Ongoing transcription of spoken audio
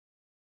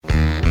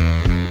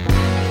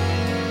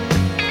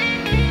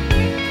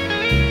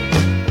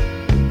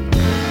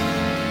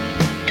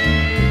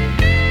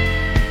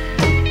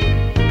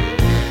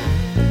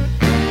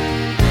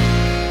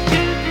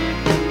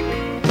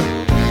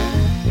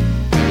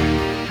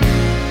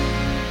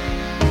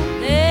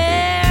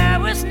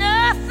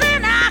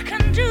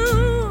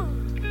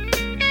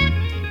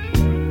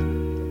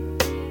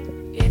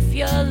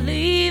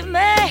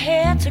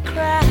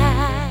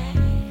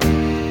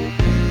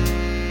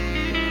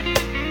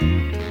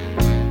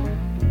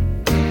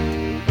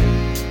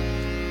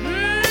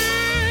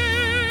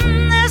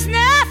There's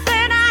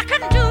nothing I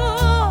can do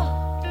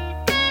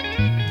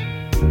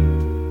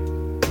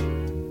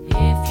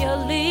if you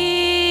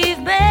leave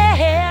me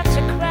here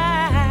to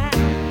cry.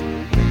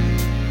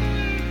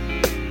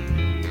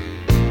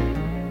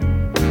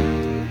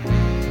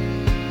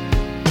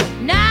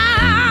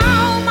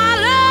 Now my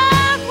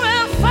love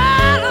will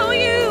follow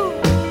you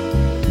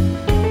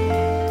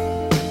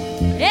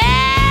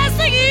as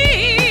the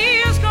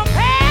years go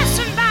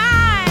passing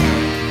by.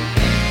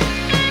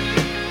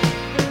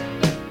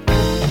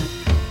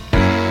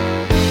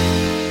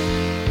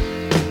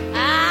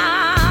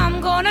 I'm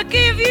gonna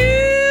give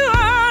you all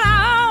I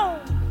own.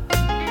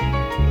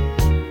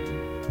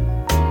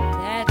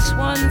 That's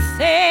one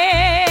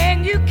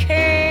thing you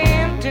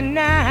can't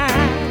deny.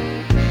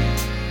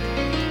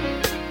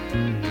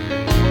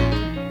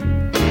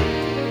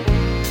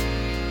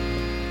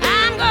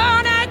 I'm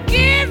gonna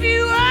give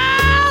you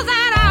all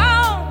that I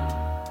own.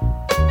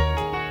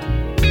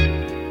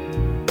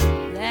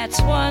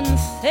 That's one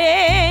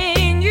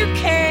thing you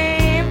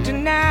can't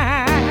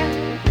deny.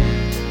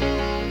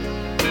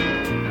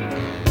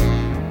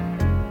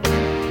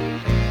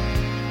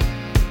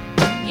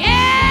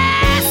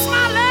 Yes,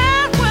 my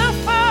love will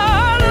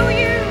follow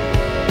you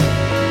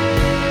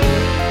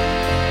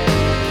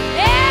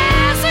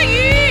as the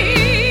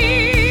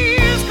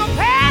years go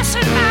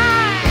passing by.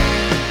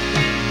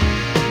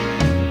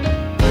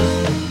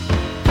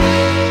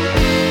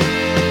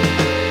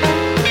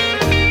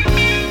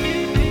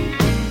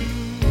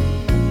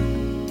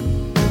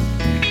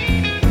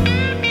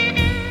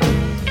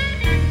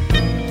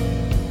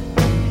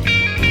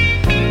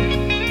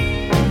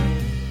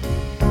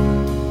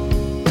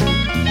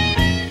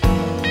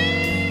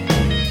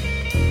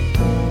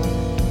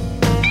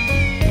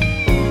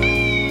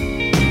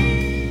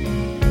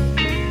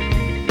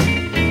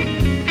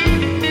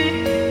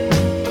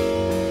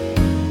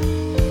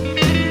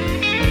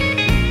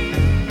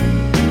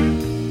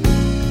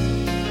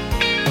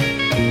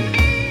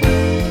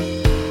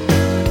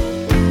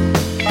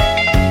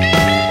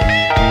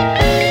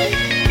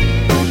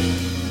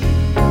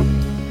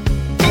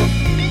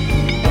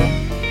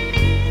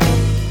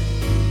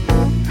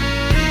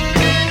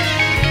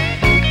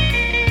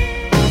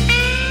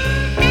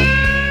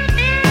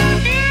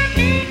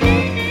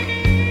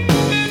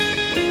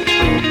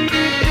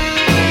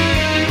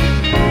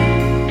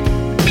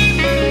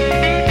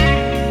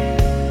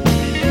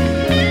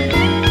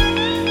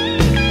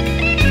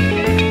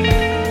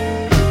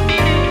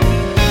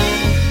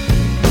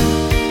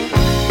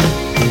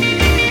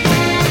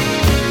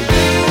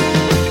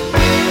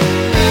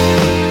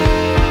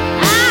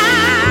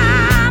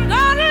 I'm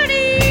gonna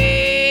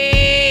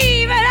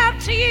leave it up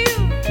to you.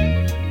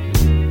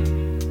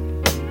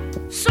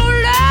 So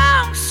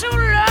long, so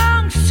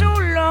long, so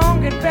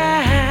long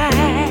goodbye.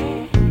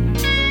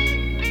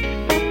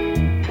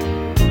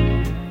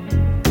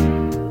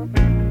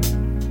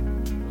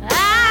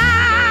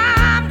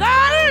 I'm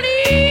gonna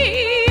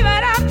leave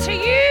it up to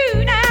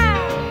you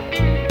now.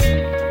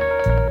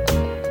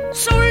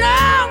 So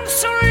long,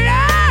 so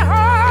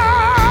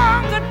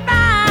long goodbye.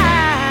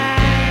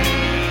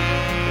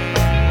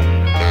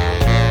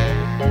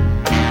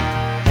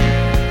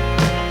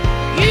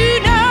 You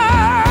know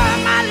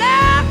my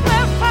love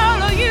will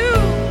follow you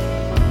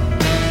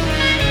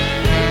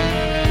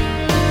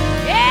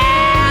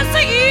as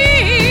the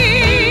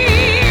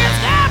years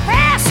go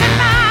passing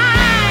by.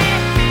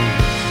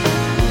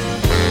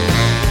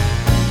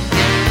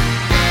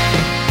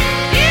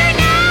 You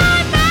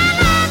know my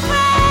love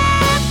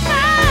will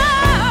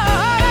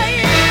follow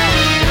you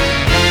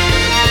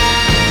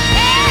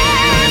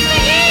as the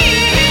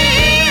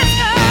years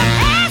go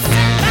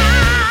passing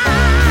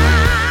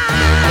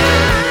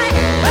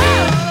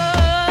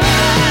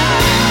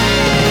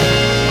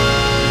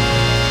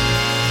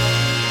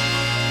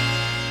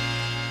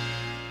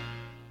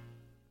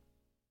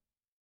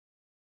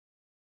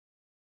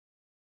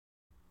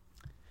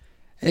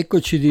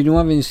Eccoci di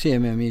nuovo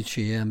insieme,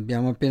 amici.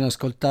 Abbiamo appena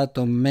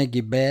ascoltato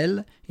Maggie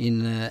Bell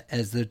in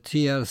As the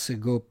Tears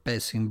Go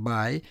Passing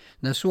By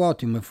dal suo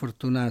ottimo e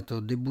fortunato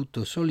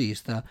debutto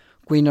solista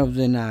Queen of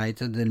the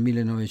Night del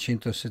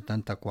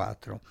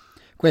 1974.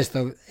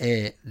 Questo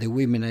è The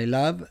Women I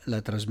Love,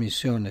 la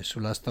trasmissione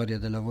sulla storia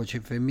della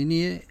voce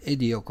femminile,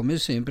 ed io come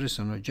sempre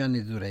sono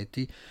Gianni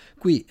Zuretti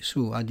qui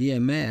su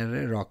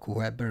ADMR Rock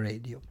Web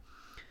Radio.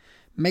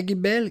 Maggie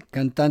Bell,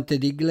 cantante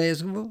di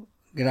Glasgow,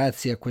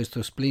 grazie a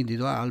questo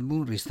splendido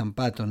album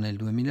ristampato nel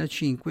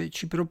 2005,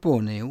 ci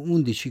propone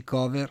 11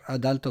 cover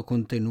ad alto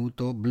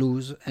contenuto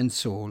blues and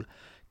soul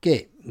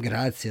che,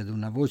 grazie ad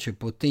una voce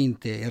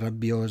potente e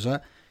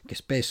rabbiosa, che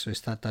spesso è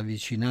stata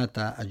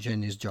avvicinata a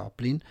Janis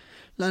Joplin,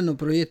 l'hanno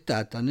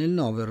proiettata nel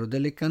novero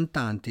delle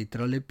cantanti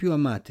tra le più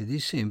amate di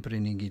sempre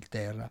in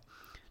Inghilterra.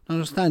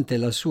 Nonostante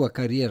la sua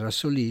carriera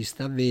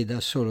solista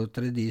veda solo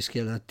 3 dischi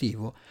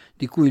all'attivo,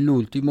 di cui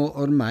l'ultimo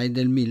ormai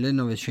del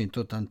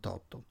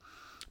 1988.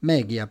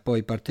 Maggie ha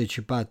poi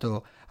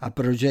partecipato a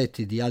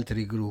progetti di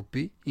altri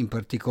gruppi, in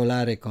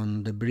particolare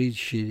con The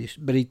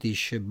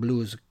British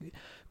Blues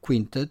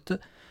Quintet,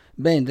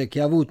 band che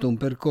ha avuto un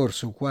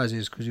percorso quasi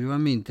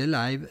esclusivamente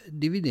live,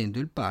 dividendo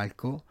il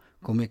palco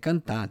come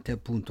cantante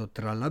appunto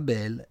tra la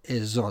Belle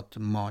e Zot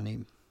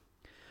Money.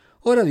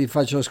 Ora vi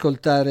faccio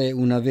ascoltare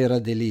una vera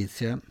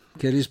delizia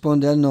che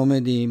risponde al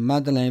nome di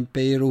Madeleine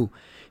Peyrou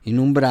in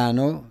un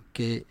brano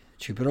che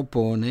ci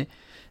propone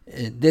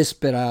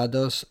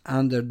Desperados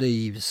Under the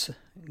Eaves,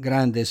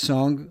 grande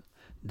song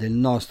del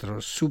nostro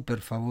super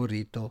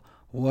favorito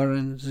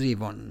Warren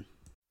Zevon.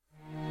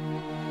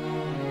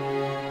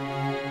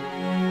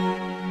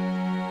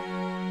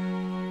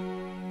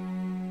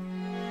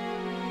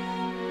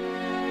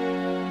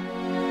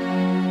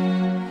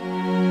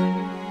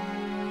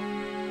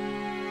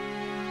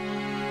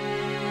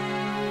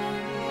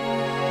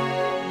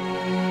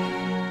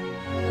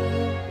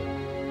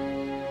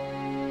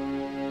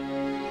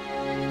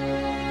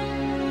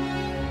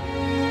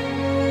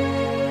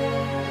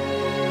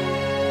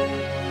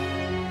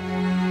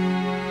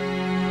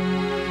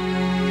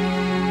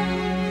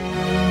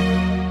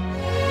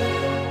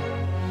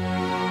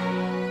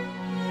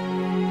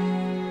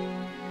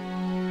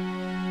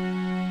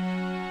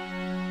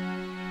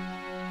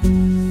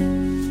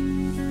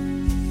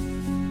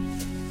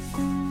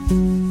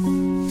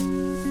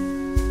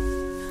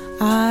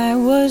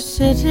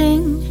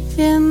 Sitting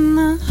in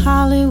the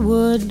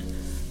Hollywood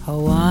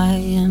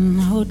Hawaiian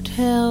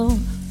Hotel,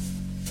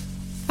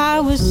 I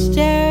was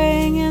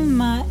staring in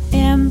my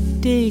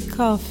empty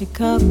coffee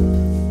cup.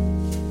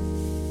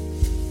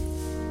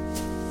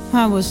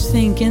 I was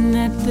thinking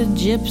that the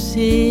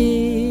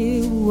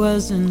gypsy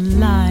wasn't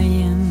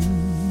lying,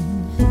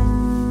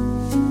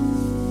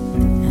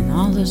 and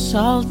all the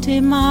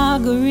salty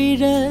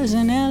margaritas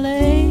in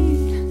LA,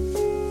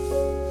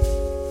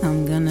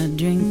 I'm gonna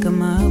drink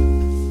 'em up.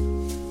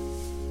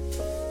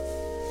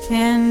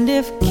 And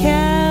if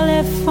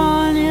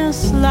California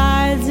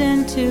slides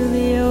into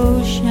the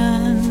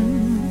ocean,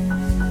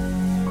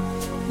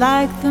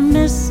 like the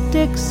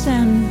mystics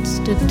and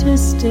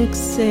statistics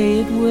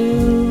say it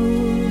will,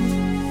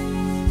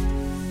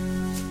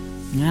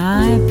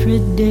 I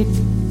predict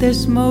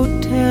this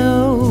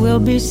motel will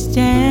be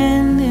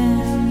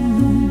standing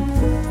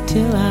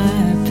till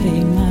I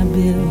pay my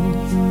bill.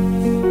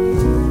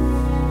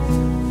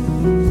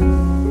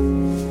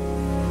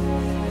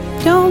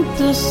 Don't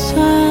the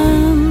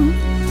sun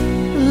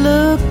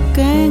look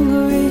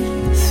angry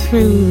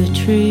through the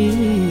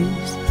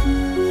trees?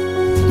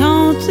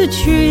 Don't the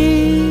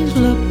trees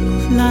look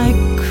like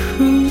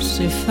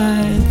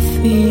crucified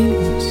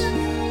thieves?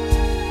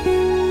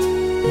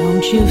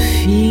 Don't you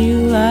feel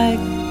like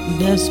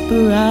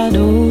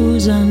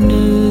desperados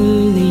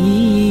under the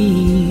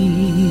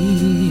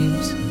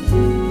eaves?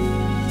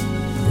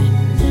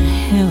 Then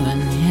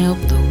heaven help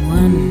the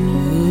one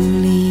who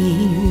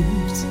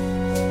leaves.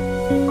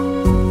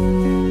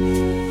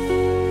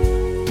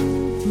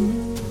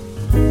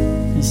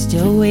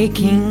 Still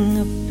waking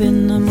up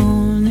in the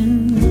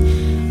morning,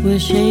 we're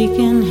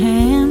shaking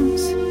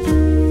hands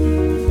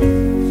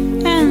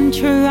and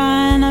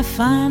trying to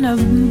find a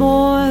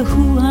boy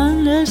who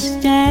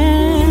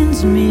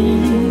understands me.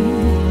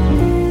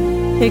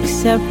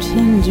 Except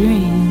in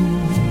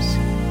dreams,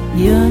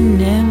 you're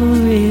never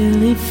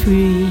really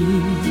free.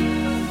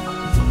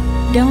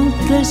 Don't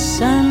the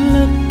sun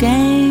look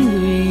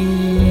angry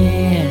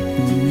at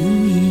me?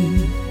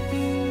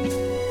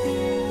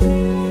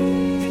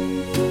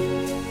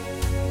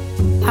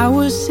 I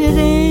was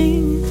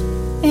sitting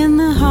in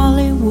the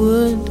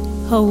Hollywood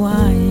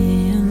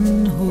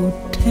Hawaiian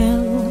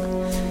Hotel.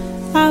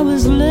 I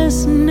was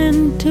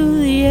listening to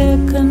the air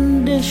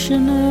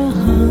conditioner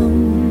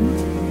hum.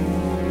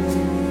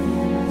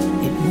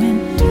 It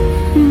went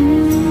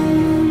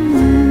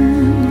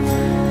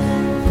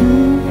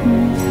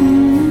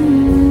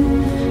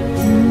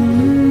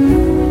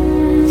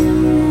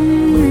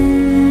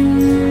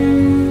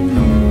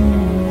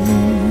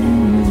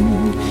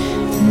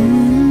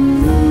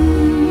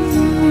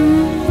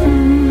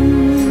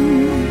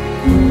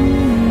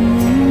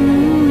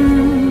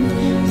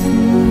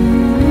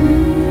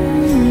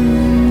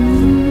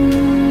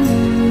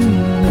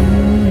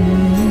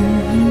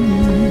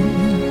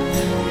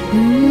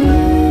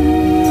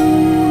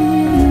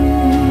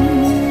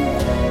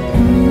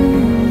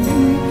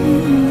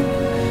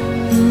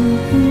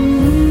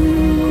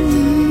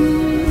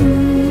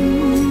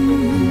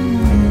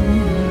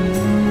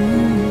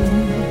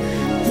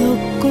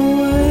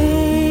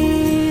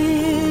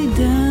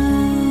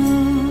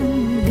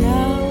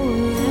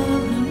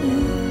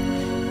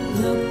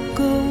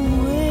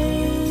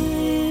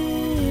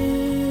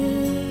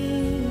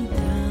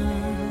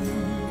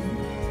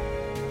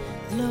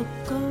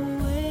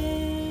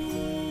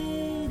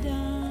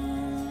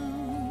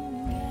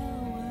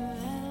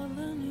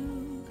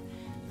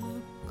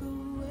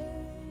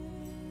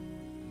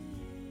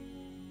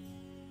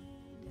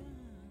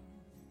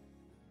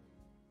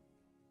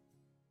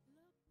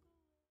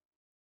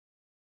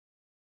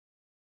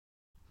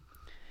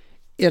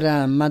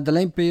Era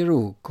Madeleine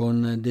Peyrou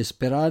con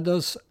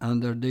Desperados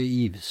Under the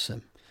Eaves.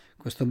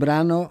 Questo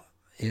brano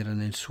era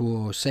nel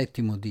suo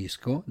settimo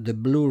disco, The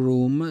Blue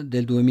Room,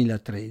 del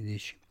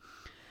 2013.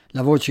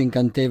 La voce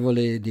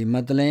incantevole di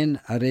Madeleine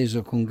ha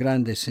reso con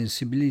grande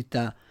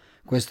sensibilità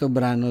questo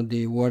brano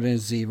di Warren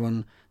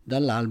Zevon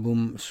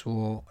dall'album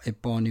suo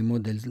eponimo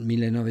del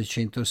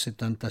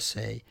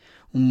 1976,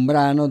 un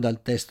brano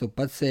dal testo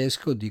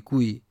pazzesco di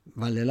cui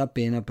vale la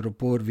pena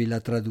proporvi la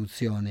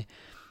traduzione,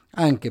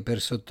 anche per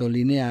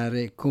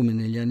sottolineare come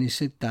negli anni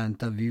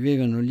 70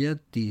 vivevano gli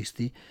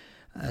artisti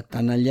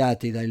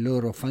attanagliati dai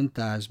loro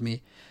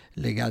fantasmi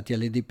legati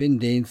alle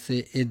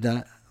dipendenze e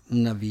da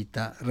una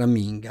vita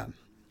raminga.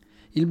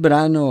 Il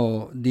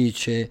brano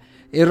dice: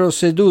 ero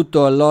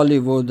seduto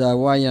all'Hollywood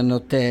Hawaiian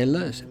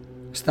Hotel,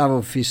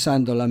 stavo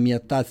fissando la mia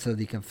tazza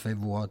di caffè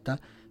vuota,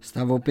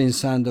 stavo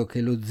pensando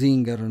che lo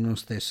zingaro non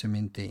stesse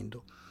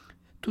mentendo.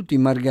 Tutti i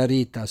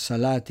margarita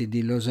salati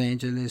di Los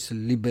Angeles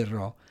li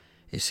berrò,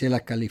 e se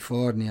la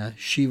California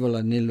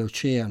scivola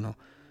nell'oceano,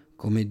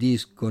 come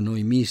dicono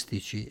i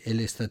mistici e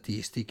le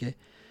statistiche,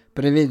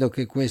 prevedo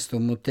che questo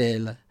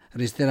motel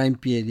resterà in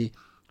piedi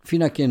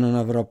fino a che non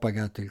avrò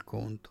pagato il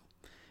conto.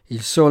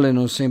 Il sole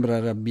non sembra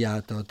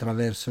arrabbiato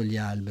attraverso gli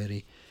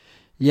alberi.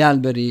 Gli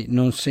alberi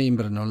non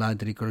sembrano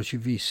ladri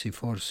crocifissi,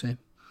 forse?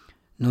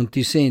 Non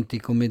ti senti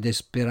come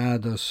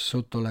Desperados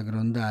sotto la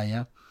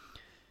grondaia?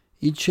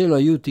 Il cielo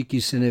aiuti chi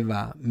se ne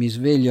va. Mi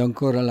sveglio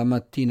ancora la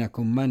mattina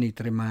con mani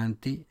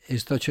tremanti e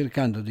sto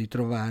cercando di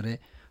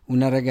trovare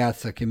una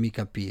ragazza che mi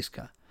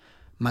capisca.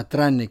 Ma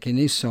tranne che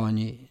nei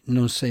sogni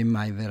non sei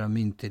mai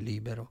veramente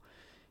libero.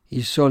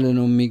 Il sole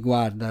non mi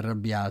guarda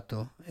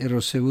arrabbiato.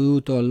 Ero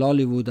seduto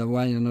all'Hollywood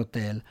Hawaiian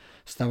Hotel,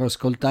 stavo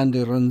ascoltando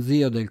il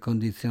ronzio del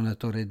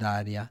condizionatore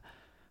d'aria.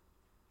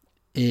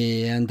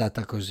 E è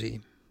andata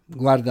così.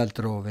 Guarda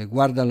altrove,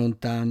 guarda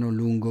lontano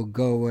lungo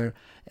Gower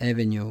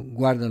Avenue,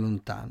 guarda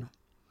lontano.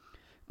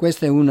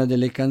 Questa è una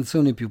delle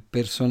canzoni più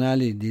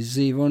personali di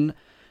Zevon,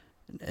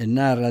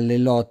 narra le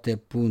lotte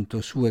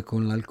appunto sue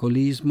con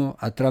l'alcolismo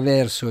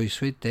attraverso i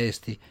suoi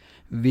testi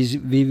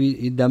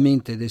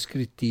vividamente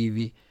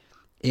descrittivi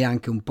e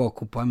anche un po'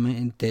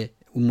 cupamente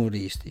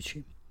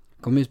umoristici.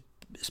 Come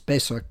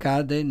spesso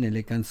accade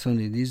nelle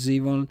canzoni di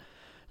Zevon,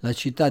 la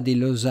città di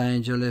Los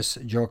Angeles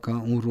gioca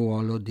un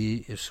ruolo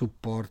di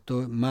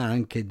supporto ma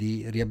anche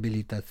di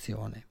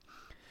riabilitazione.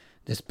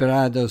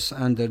 Desperados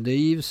Under the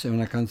Eaves è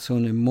una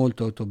canzone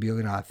molto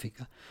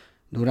autobiografica.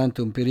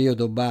 Durante un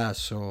periodo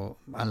basso,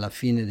 alla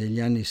fine degli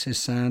anni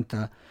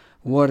 60,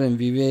 Warren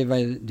viveva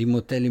di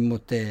motel in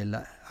motel.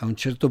 A un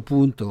certo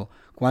punto,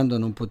 quando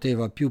non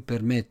poteva più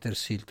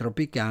permettersi il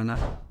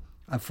Tropicana,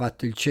 ha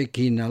fatto il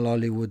check-in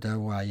all'Hollywood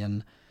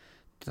Hawaiian.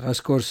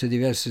 Trascorse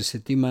diverse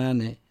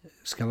settimane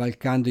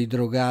scavalcando i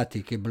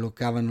drogati che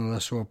bloccavano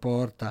la sua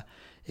porta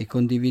e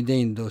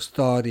condividendo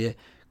storie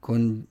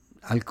con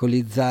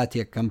alcolizzati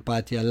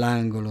accampati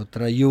all'angolo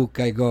tra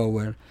Yucca e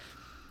Gower.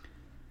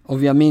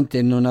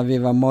 Ovviamente non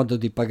aveva modo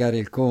di pagare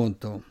il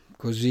conto,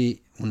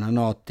 così una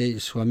notte il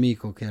suo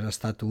amico, che era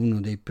stato uno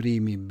dei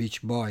primi Beach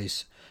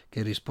Boys,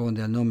 che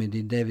risponde al nome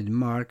di David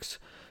Marks,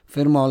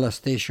 fermò la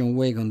station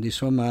wagon di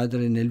sua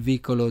madre nel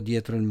vicolo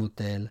dietro il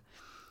motel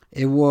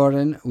e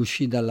Warren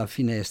uscì dalla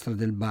finestra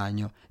del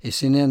bagno e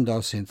se ne andò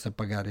senza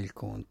pagare il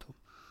conto.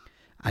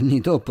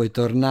 Anni dopo è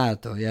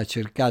tornato e ha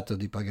cercato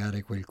di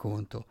pagare quel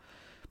conto,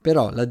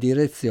 però la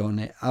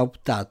direzione ha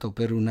optato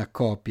per una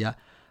copia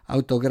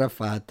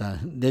autografata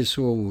del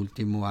suo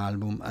ultimo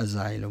album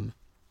Asylum.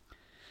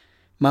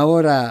 Ma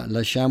ora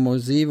lasciamo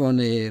Zevon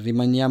e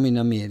rimaniamo in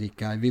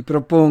America e vi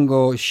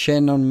propongo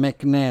Shannon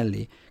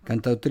McNally,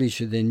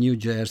 cantautrice del New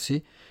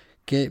Jersey,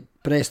 che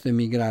presto è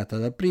emigrata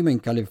dapprima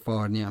in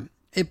California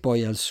e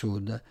poi al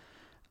sud.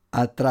 Ha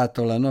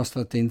attratto la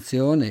nostra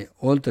attenzione,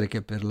 oltre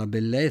che per la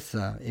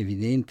bellezza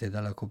evidente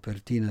dalla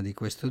copertina di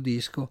questo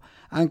disco,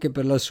 anche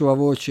per la sua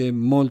voce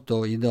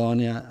molto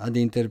idonea ad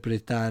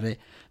interpretare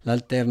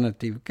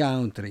l'alternative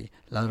country,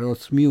 la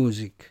roots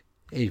music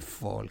e il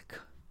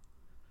folk.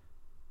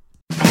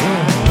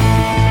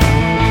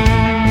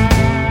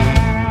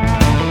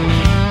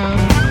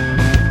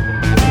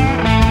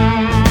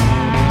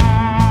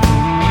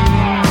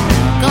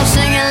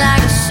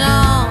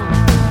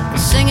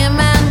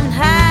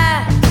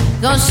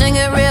 Gonna sing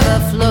a river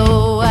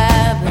flow.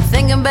 I've been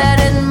thinking about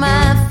it in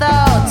my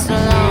thoughts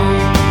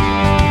alone.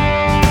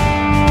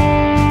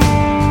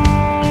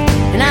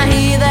 And I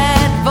hear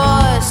that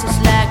voice, it's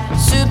like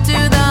soup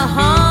to the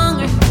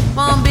hungry.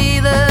 Won't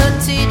be the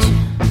teacher,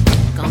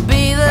 gonna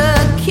be the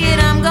kid.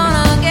 I'm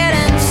gonna get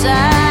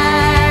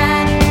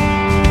inside,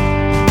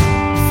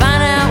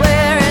 find out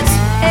where it's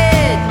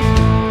headed.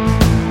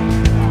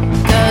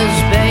 'Cause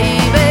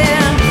baby,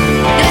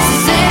 this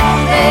is it,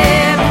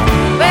 baby.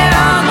 We're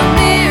on the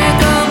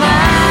miracle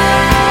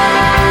ride.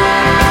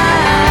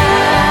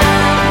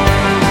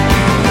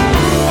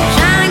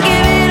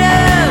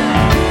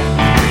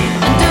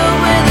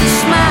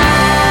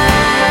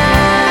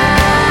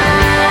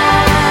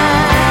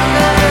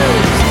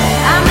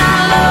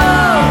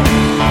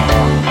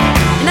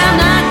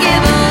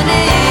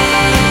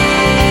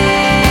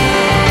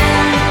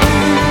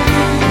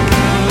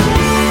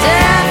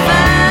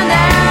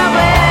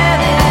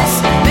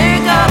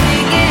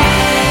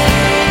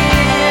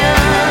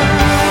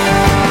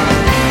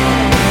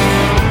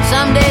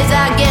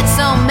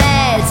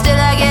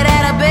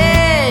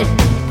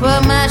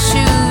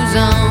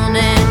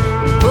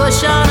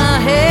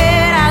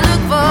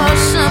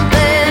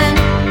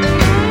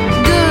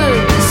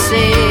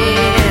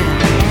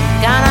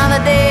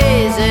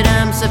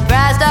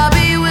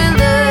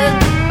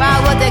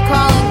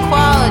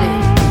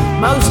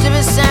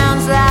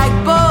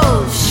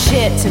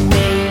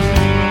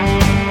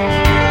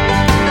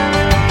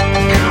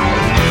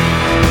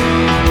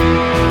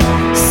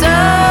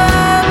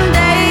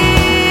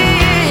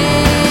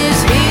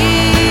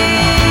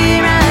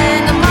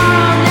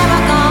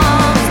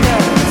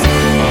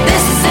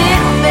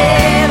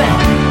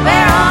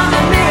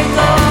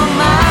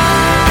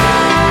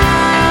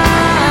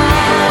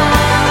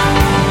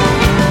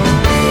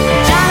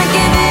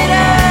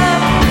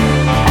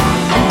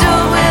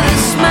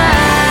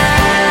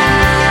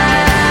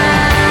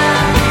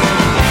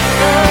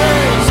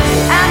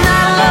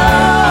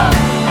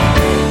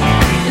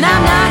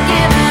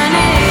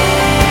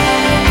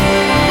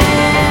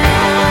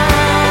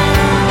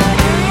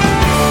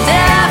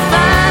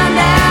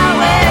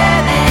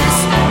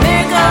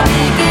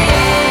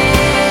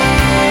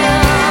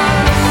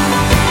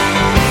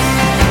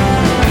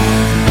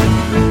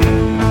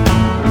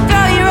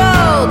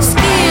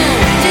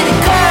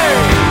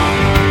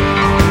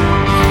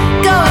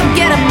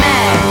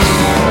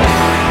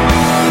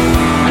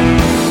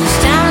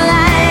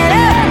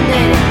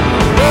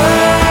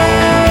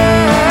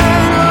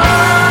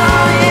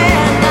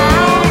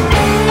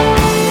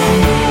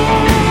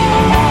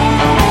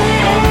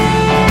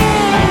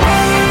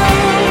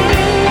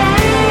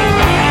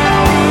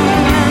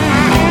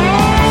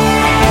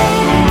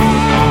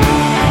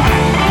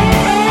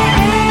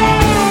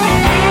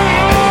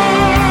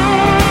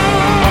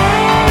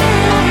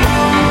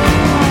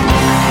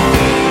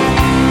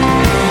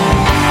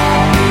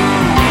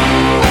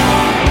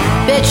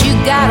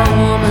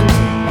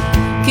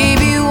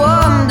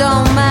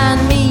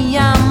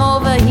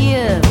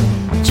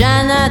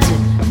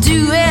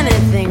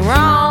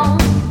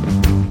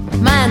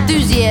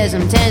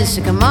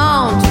 so come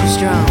on, too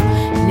strong.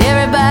 And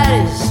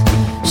everybody's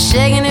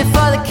shaking it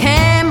for the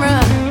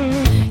camera.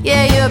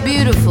 Yeah, you're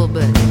beautiful,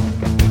 but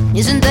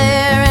isn't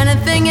there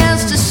anything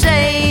else to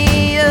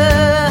say?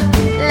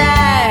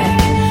 Like,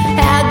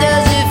 how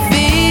does it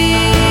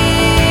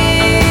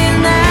feel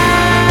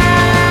now?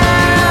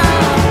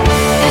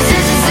 'Cause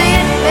this is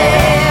it,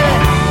 baby.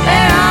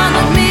 We're on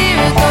the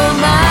miracle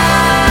mile.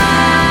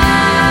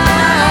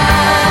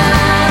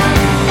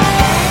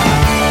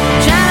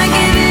 Trying to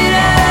give it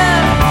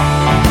up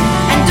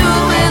and do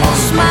it with a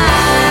smile.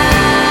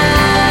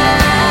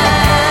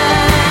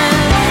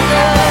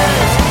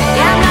 'Cause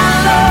yeah, I'm not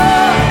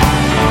alone,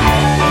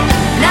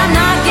 and I'm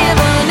not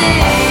giving in.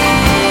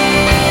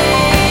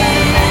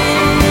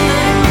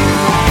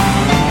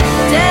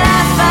 Till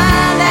I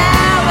find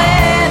out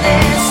where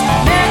this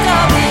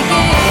miracle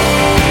begins.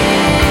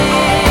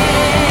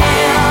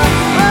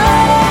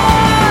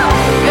 Oh,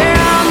 we're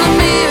on the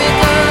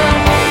miracle,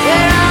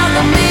 we're on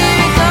the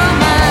miracle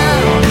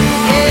mile.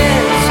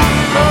 Yes,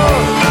 oh,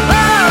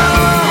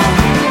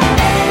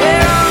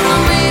 we're on the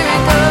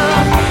miracle,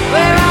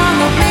 we're on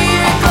the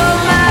miracle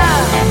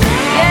mile.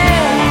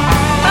 Yeah,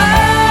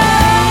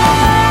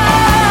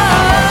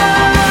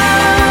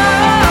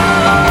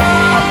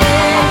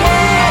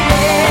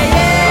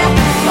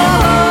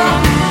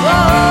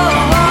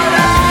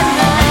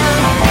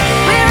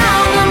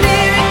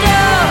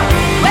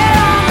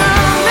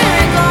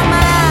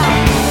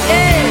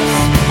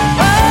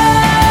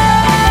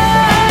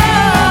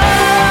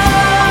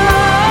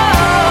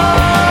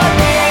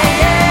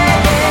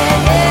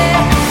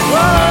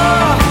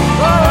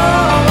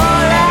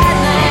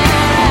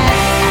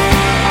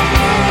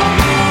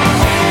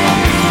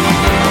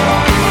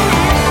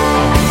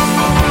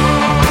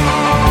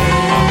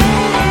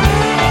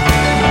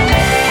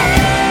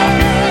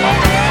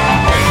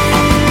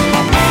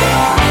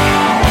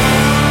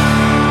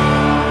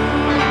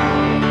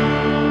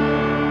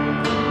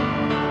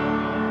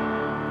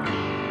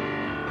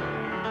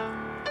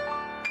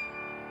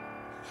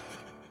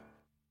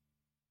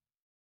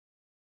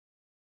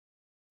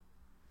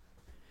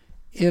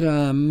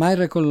 Era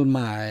Miracle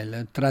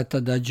Mile, tratta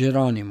da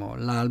Geronimo,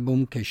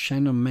 l'album che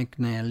Shannon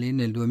McNally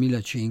nel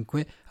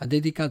 2005 ha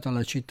dedicato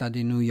alla città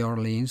di New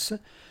Orleans,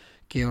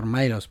 che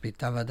ormai lo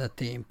ospitava da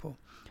tempo,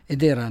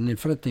 ed era nel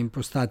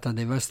frattempo stata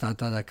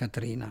devastata da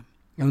Katrina.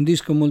 È un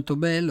disco molto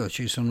bello,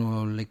 ci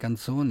sono le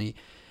canzoni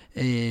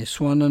e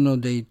suonano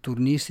dei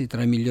turnisti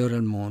tra i migliori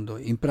al mondo.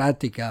 In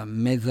pratica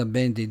mezza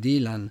band di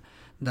Dylan,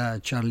 da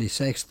Charlie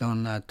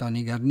Sexton a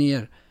Tony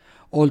Garnier,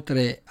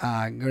 oltre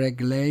a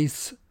Greg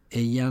Leitz e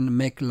Ian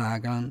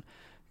McLagan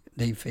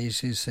dei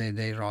Faces e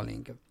dei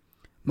Rolling.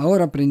 Ma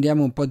ora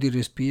prendiamo un po' di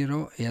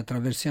respiro e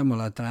attraversiamo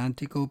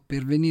l'Atlantico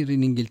per venire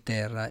in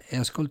Inghilterra e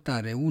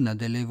ascoltare una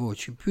delle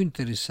voci più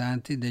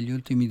interessanti degli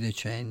ultimi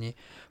decenni,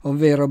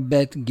 ovvero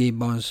Beth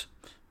Gibbons.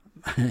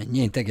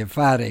 Niente a che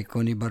fare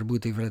con i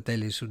barbuti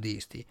fratelli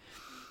sudisti.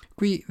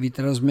 Qui vi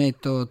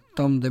trasmetto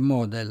Tom the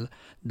Model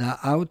da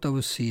Out of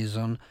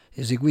Season,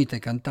 eseguita e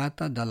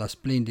cantata dalla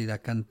splendida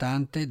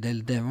cantante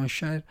del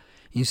Devonshire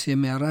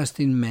insieme a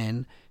Rustin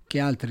Mann,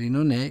 che altri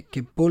non è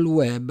che Paul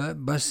Webb,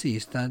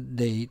 bassista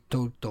dei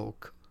Toe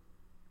Talk.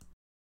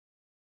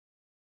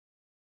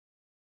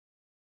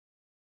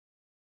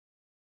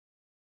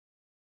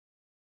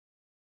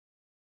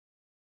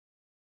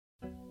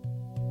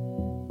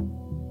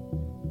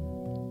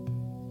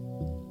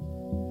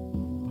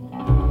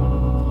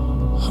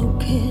 How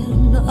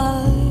can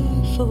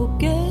I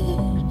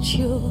forget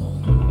your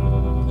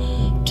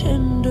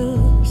tender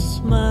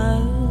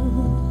smile?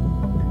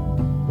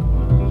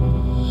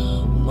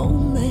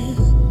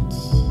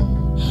 Moments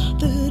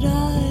that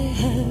I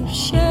have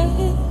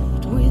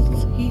shared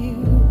with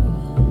you.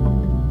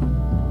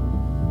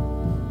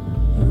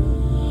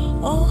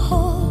 Our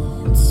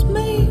hearts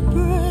may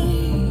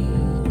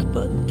break,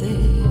 but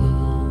they're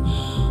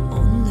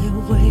on their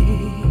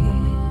way.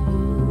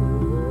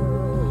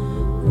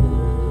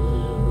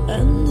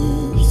 And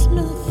there's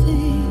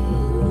nothing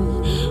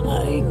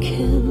I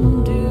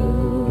can do.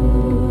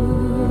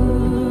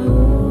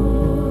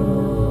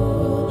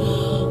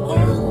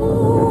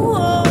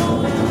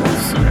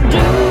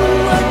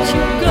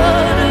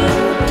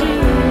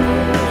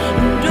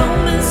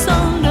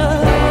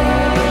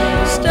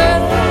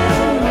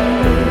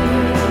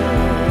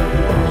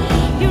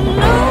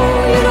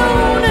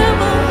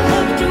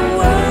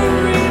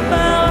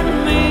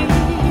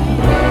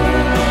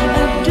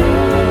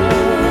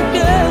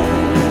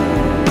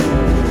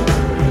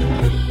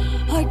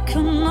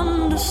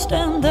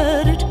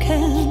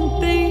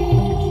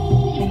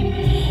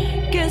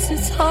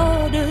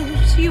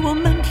 You were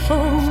meant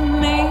for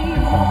me,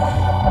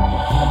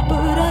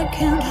 but I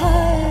can't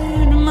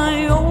hide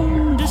my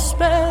own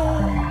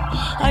despair.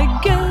 I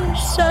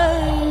guess I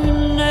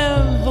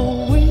never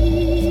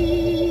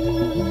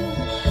will.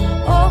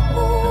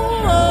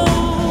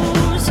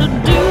 Oh, so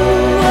do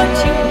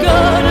what you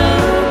gotta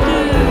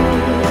do.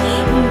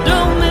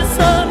 Don't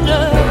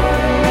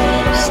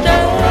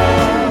misunderstand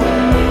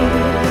me.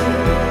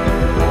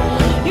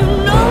 You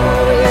know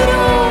you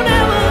don't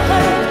ever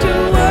have to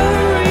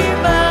worry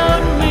about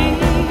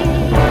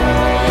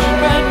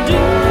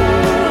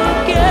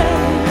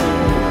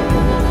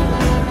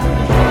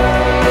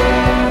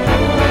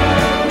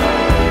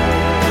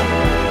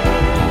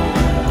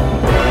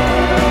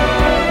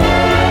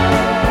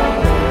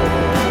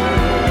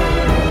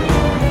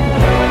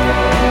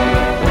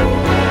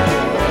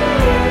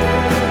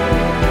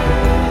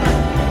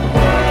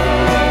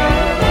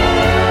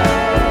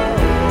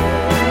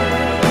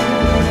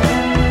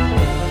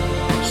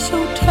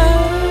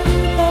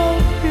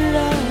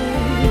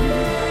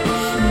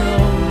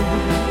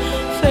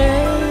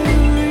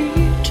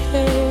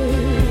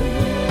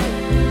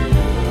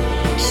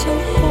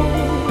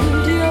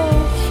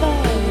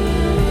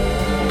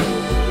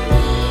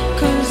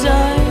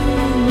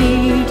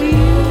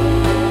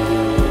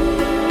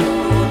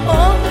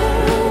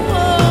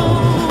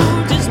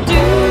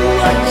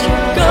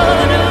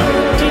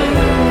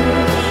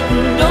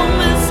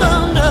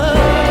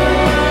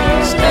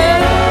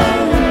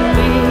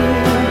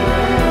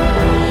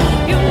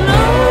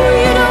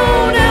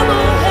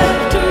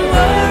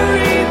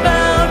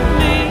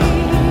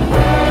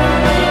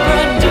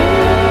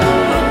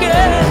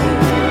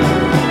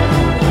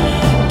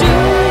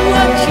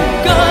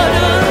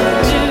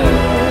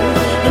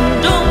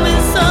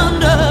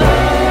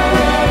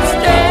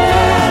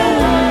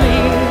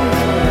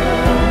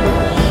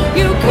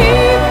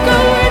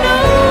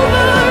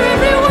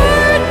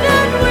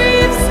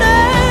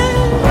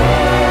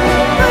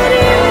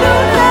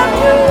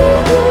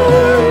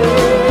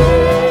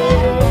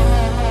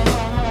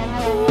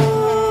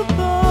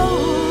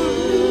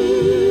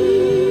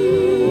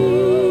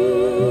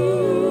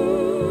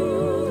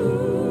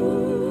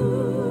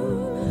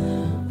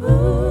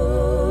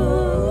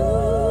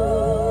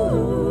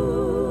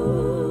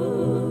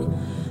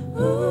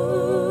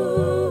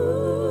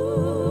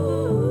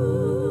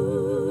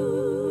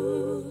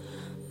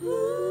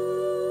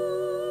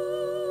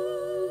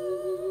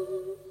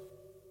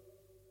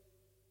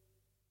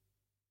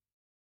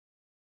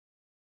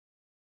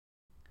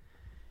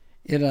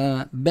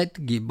Era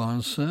Beth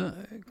Gibbons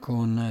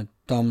con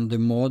Tom the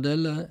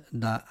Model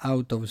da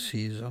Out of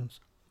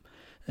Seasons.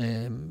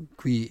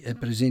 Qui è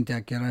presente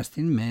anche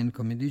Rustin Man,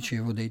 come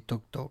dicevo, dei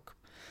Tok Tok.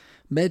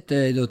 Beth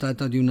è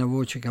dotata di una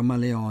voce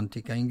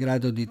camaleontica, in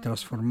grado di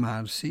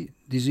trasformarsi,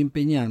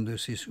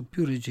 disimpegnandosi su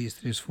più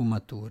registri e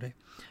sfumature.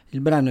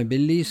 Il brano è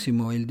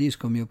bellissimo e il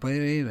disco, a mio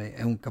parere,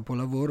 è un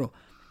capolavoro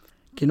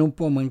che non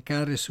può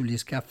mancare sugli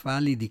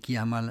scaffali di chi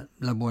ama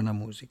la buona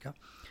musica.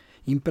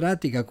 In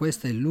pratica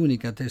questa è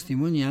l'unica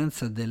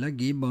testimonianza della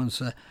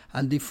Gibbons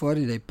al di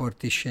fuori dei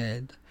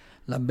Portishead,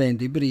 la band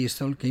di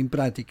Bristol che in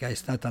pratica è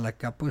stata la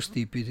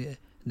capostipite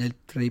del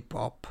trip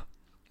hop.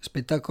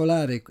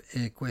 Spettacolare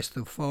è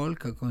questo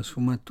folk con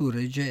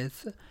sfumature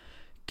jazz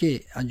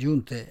che,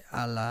 aggiunte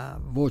alla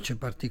voce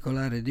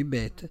particolare di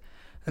Beth,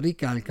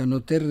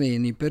 ricalcano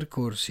terreni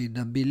percorsi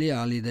da Billie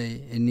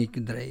Holiday e Nick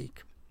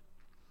Drake.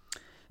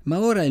 Ma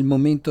ora è il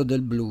momento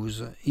del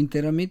blues,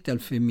 interamente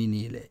al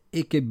femminile.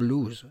 E che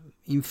blues!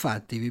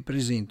 Infatti vi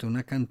presento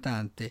una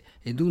cantante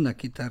ed una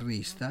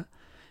chitarrista,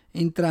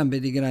 entrambe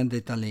di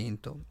grande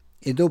talento,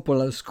 e dopo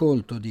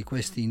l'ascolto di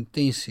questi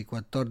intensi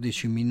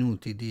 14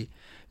 minuti di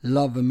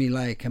Love Me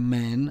Like a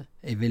Man,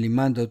 e ve li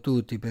mando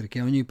tutti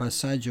perché ogni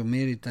passaggio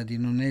merita di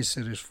non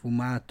essere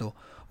sfumato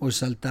o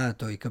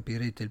saltato e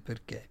capirete il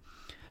perché.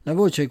 La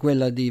voce è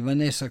quella di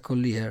Vanessa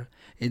Collier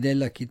ed è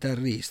la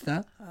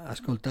chitarrista,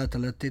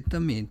 ascoltatela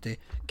attentamente,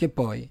 che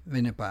poi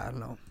ve ne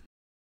parlo.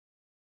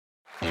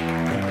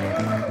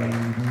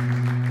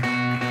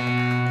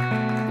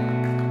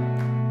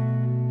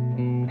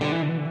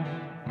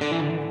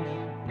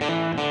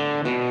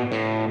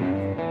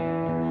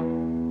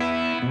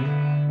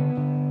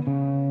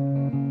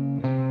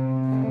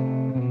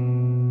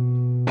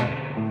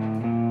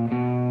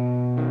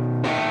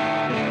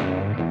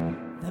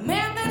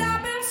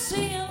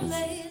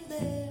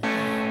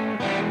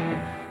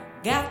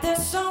 Got their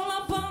soul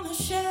up on the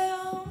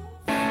shelf.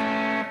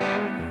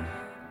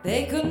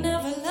 They could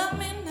never love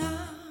me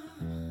now.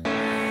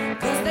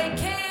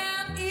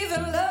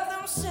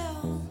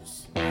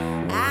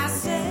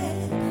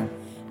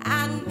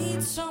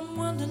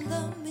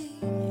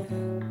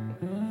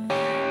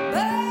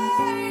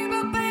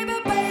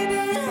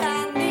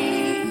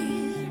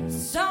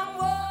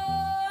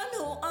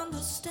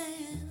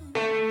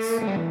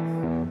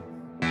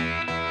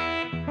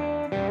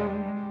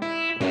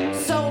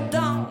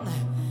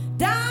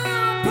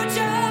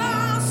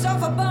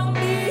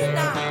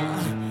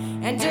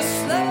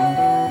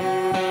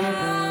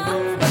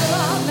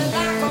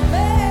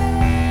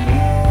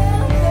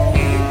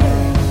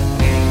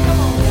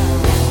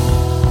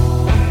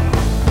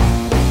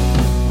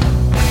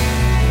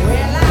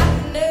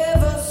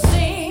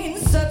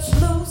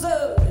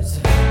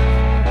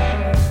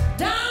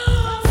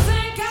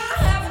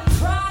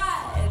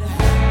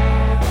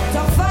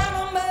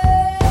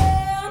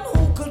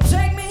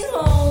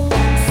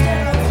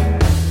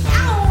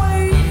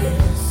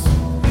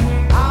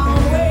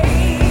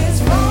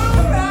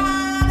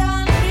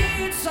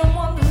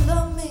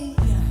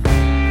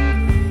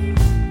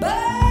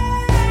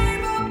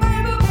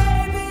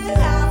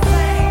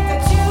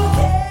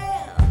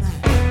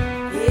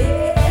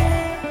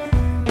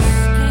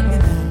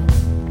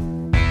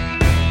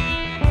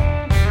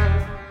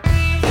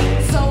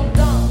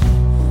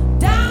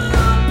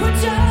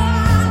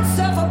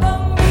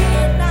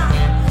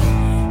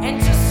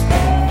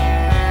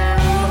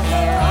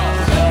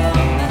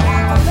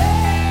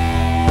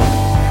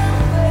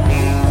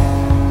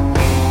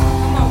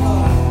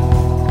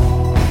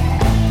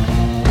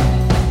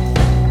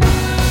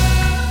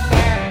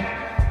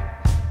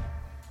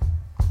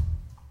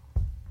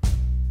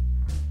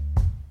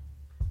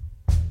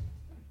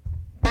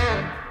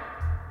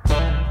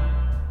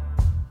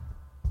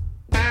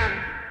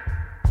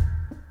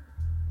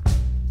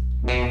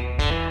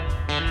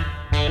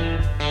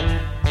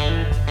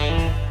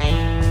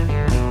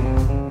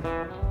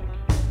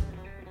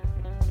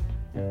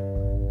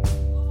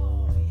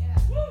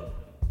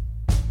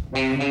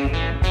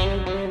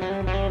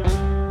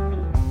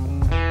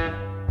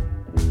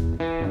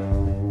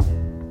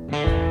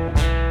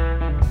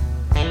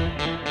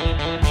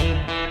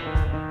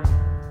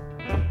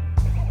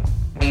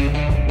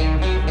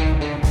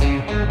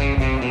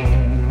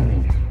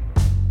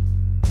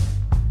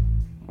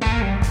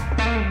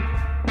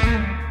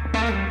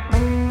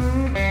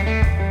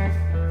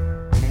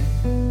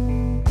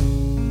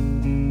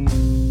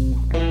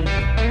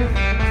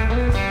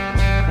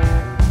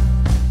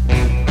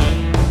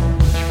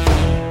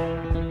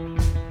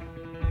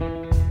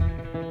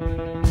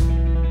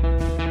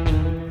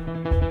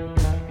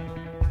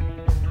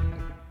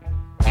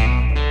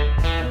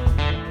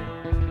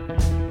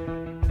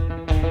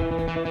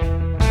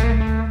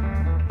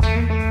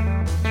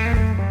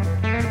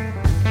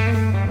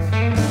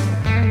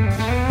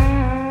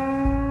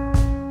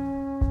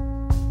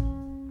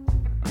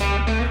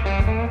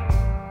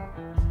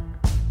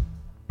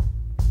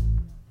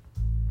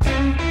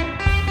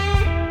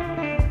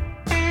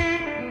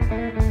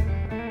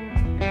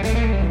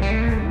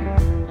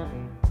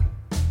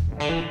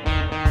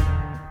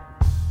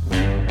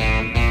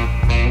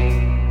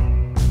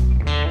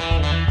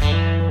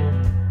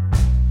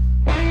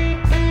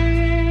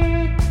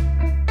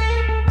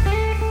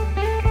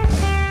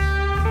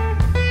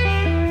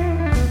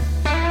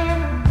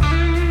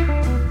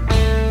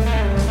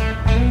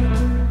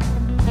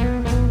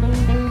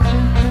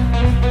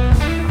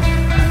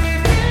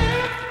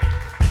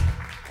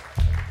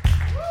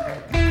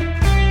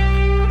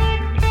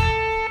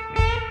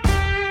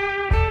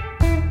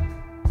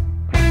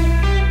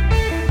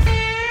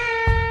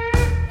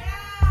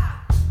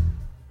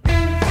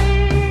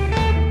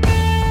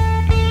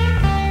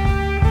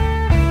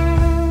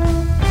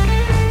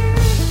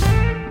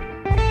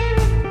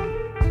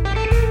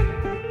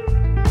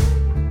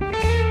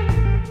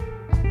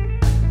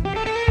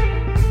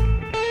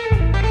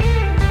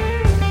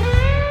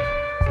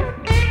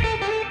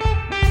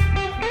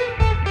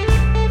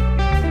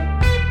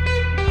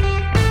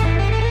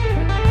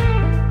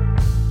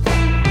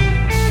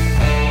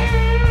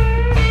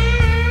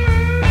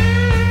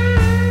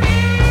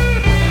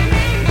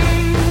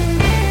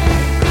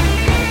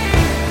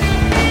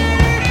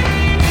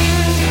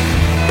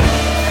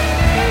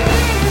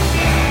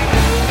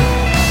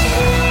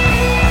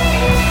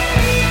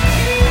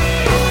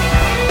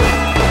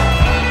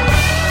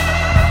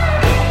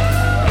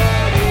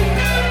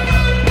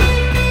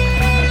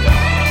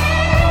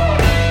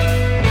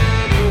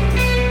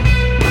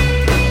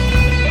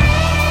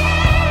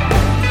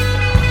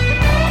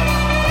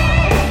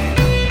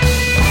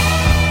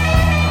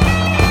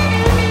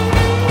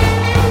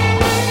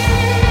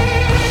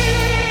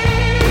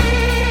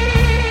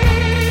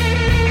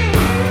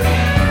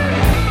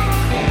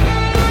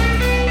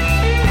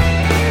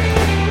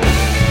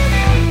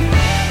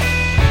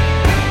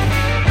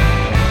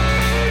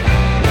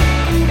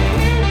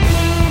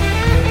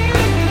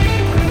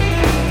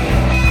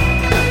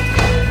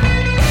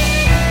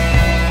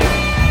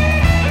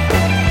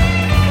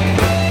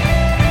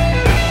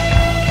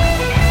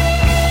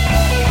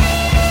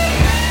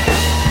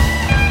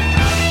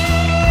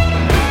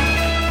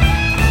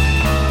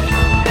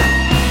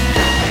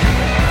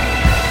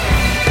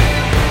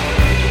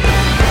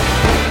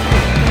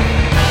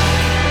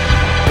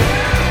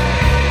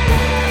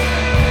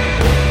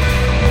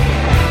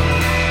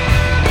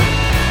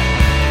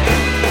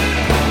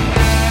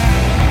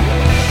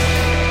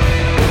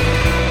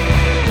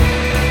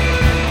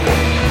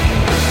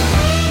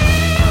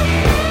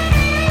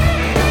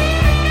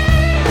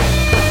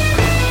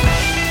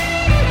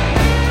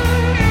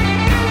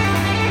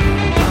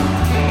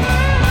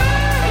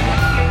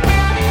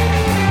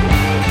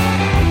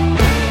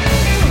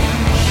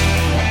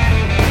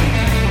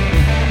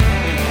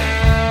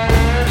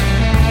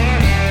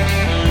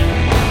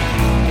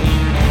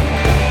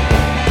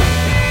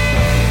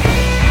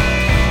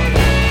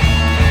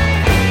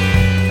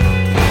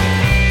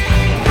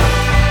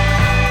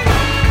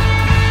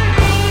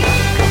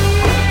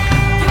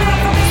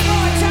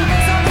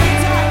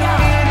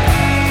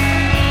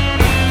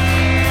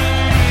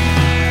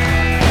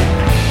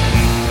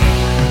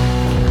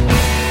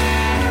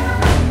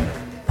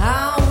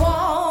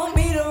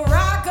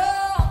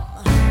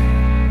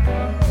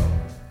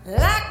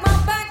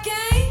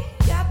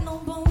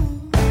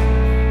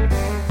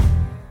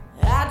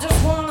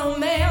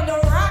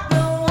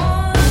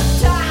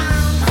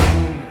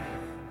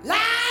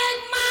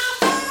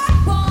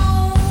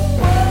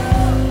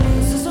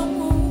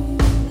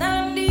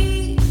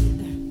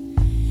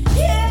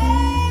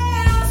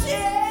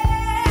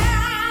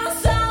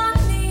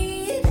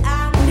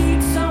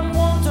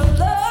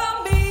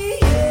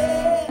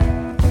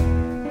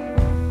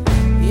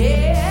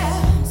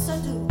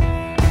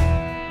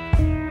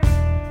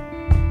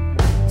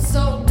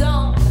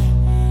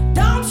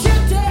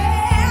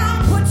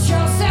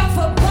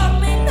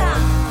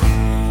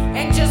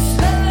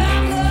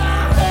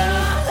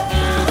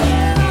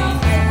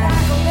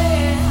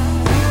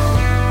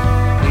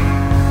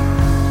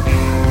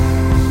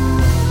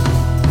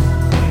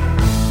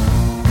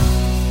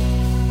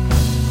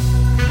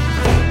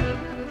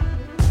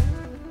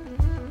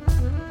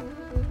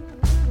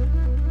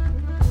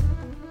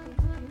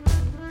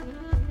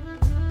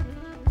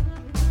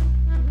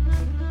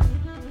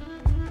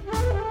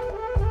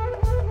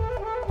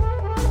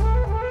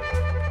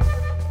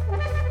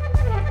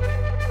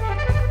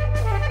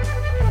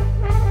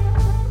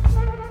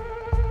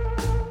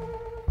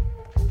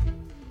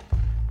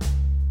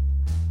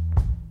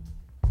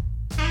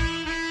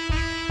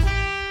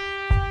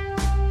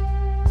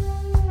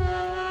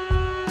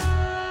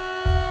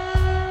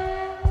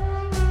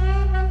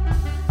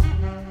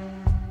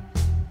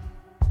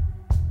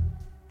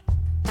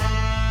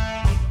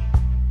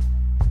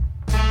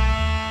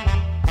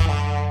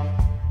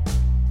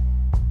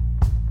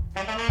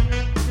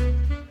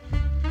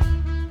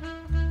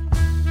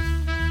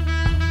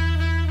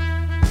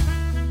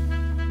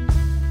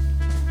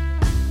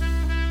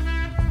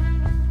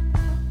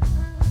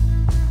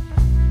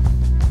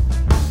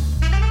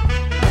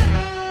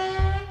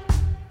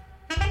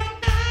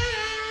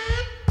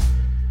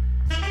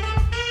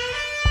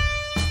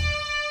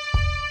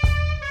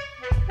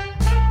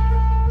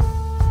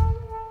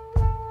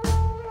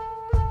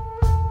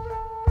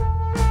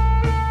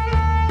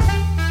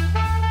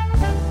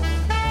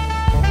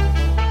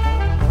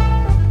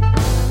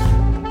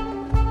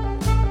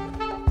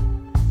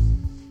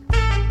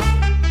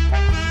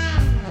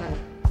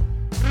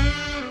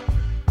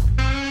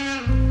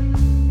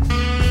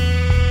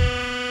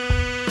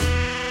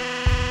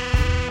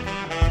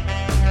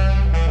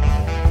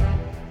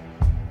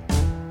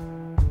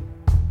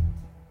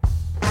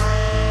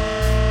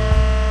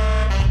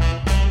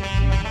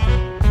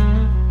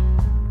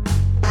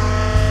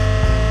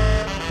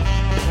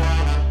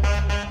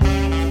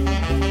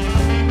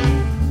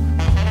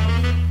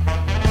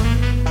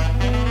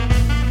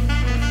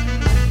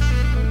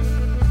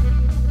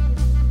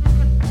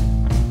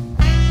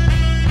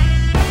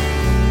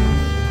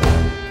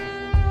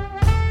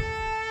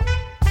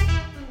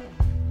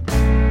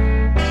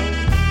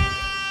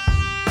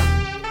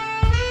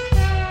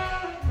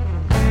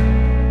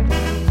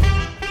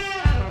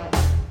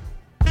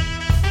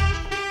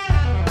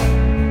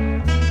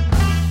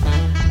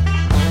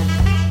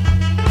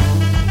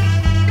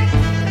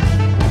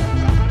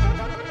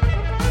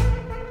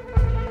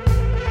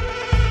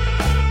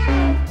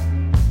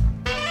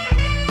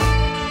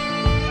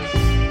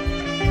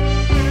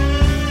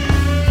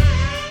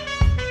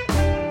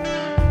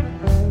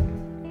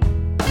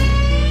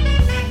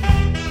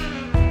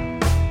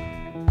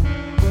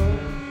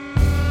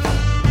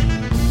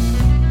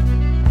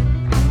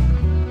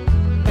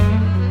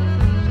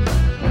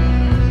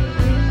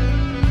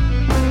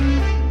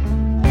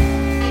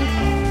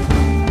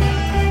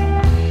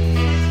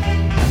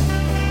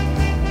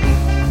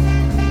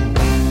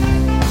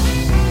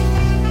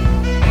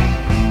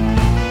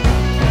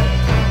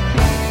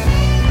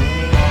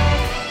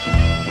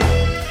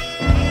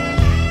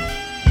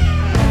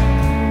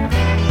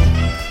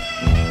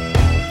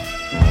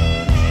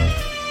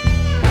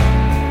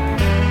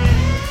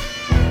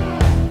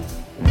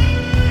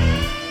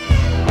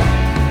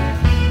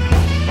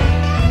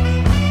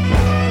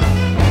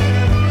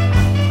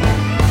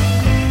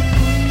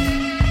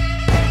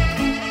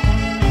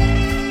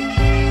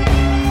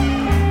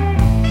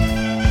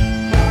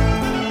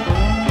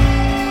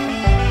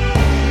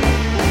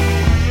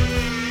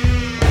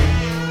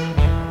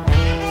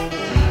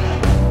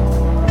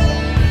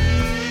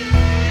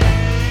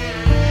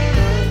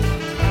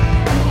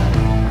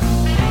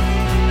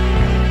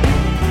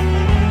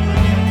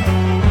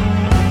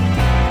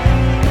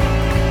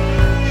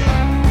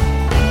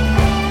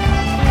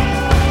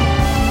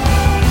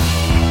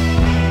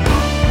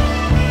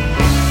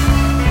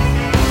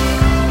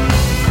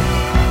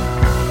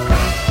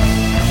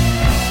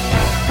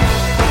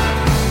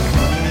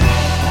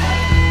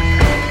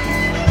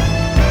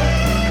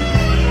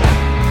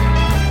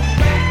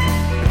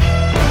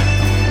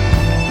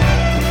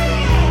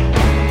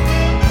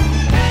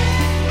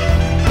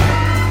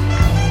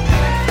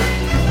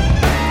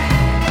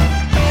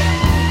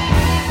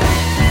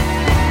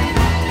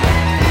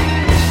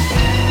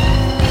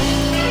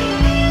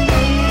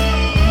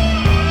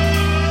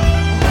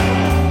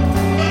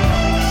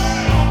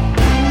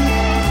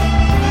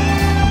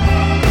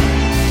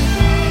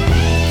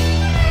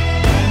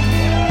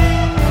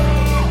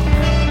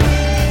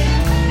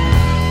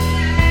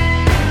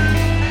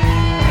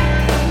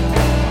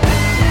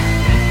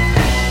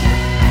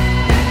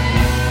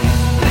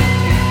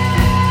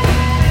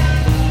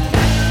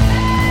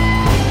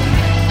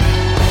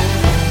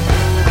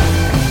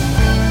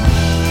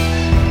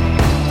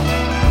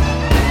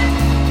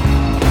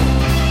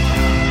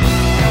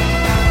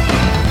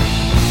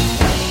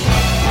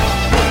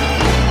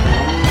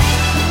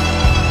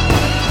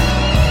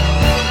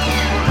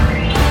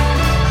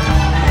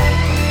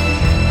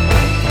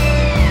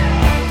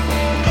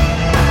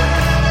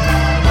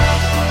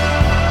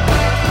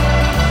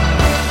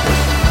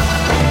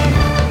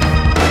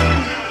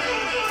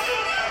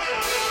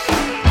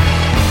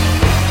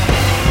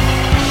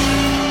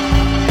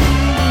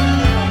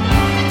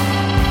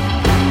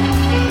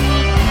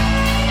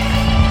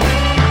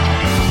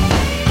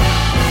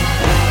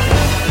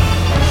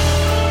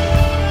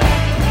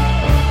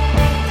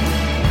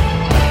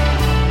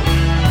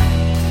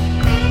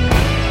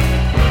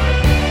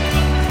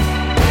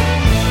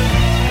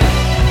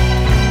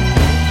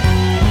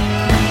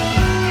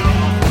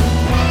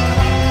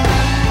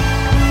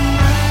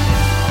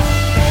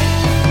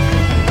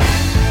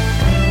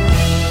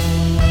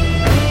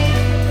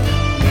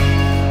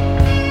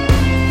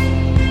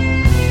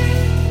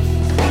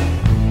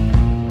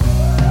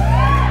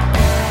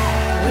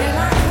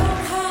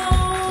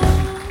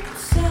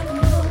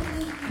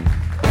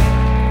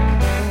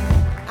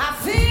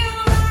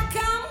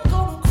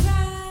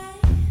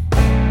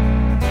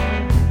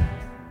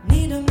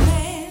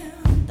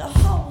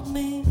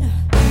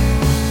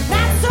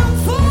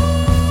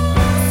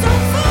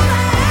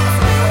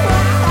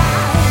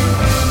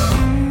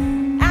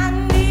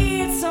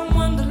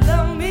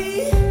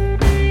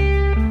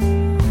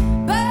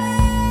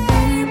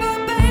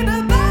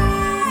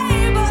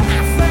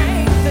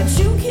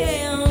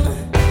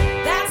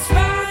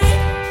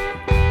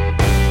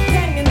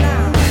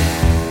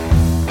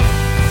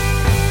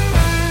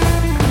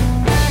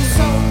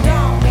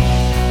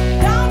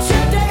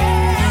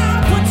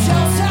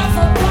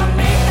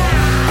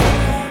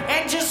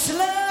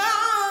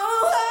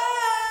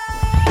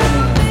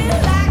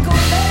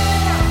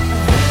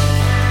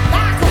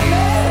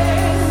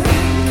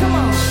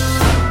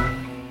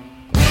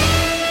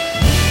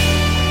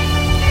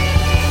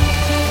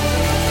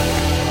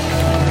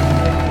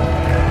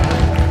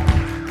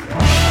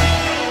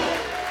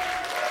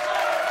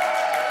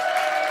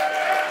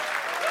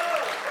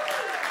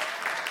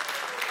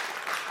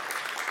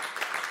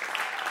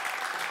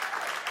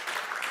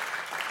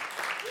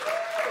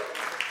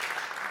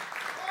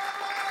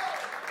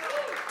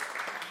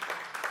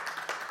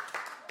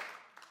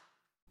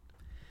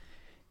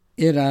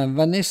 Era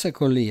Vanessa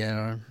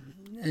Collier,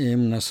 è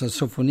una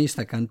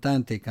sassofonista,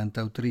 cantante e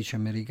cantautrice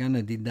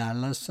americana di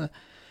Dallas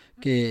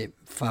che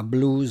fa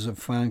blues,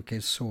 funk e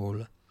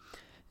soul.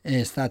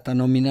 È stata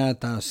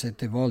nominata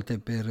 7 volte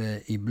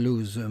per i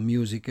Blues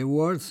Music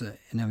Awards, e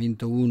ne ha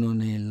vinto uno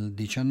nel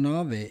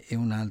 19 e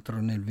un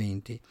altro nel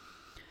 20.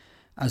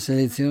 Ha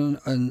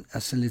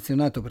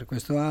selezionato per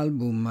questo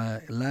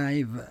album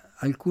live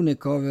alcune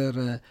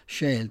cover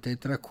scelte,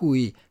 tra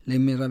cui le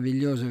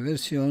meravigliose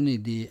versioni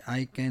di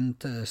I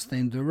Can't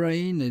Stand the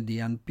Rain di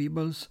Ann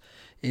Peebles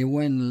e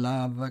When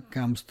Love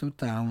Comes to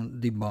Town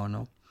di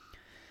Bono.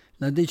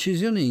 La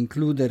decisione di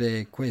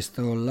includere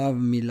questo Love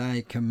Me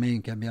Like a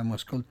Man che abbiamo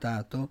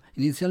ascoltato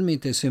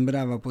inizialmente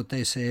sembrava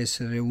potesse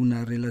essere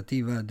una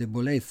relativa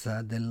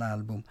debolezza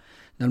dell'album,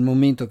 dal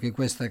momento che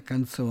questa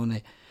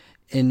canzone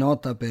è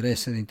nota per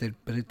essere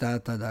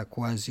interpretata da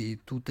quasi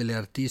tutte le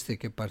artiste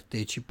che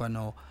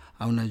partecipano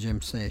a una jam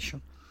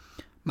session.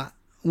 Ma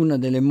una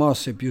delle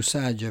mosse più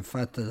sagge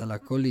fatte dalla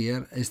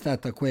Collier è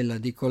stata quella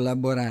di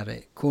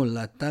collaborare con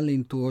la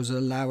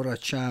talentuosa Laura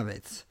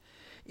Chavez,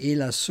 e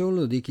la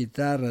solo di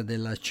chitarra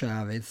della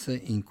Chavez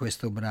in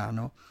questo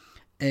brano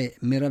è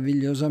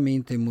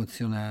meravigliosamente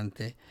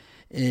emozionante,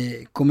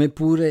 come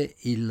pure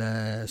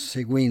il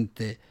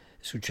seguente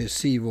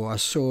successivo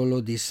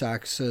assolo di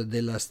sax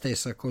della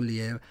stessa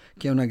Collier,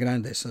 che è una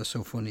grande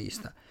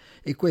sassofonista.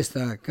 E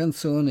questa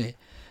canzone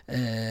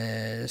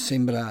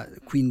sembra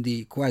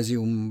quindi quasi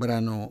un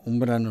brano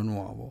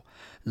nuovo.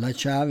 La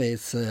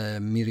Chavez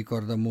mi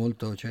ricorda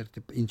molto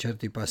in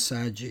certi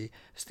passaggi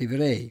Stevie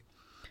Ray.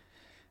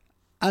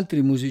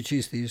 Altri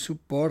musicisti di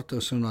supporto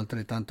sono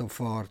altrettanto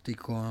forti,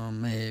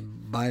 come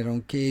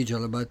Byron Cage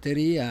alla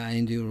batteria,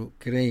 Andrew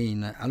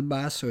Crane al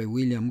basso e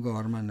William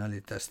Gorman alle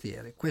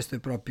tastiere. Questo è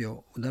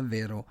proprio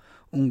davvero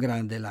un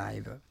grande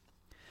live.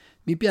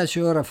 Mi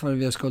piace ora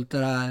farvi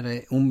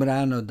ascoltare un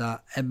brano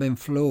da Ebb and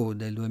Flow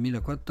del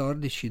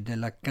 2014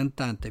 della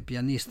cantante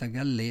pianista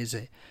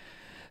gallese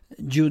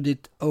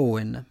Judith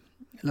Owen.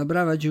 La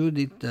brava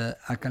Judith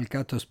ha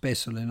calcato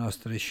spesso le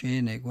nostre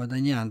scene,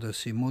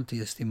 guadagnandosi molti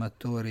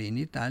estimatori in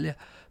Italia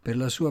per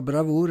la sua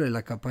bravura e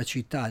la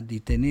capacità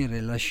di tenere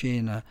la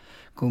scena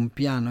con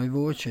piano e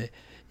voce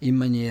in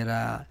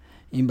maniera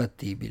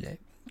imbattibile.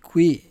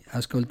 Qui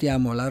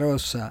ascoltiamo La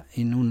Rossa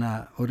in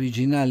una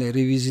originale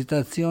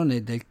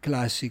rivisitazione del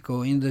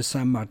classico In the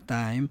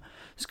Summertime,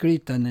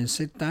 scritta nel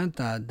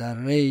 70 da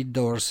Ray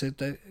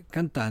Dorset,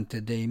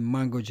 cantante dei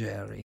Mango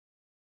Jerry.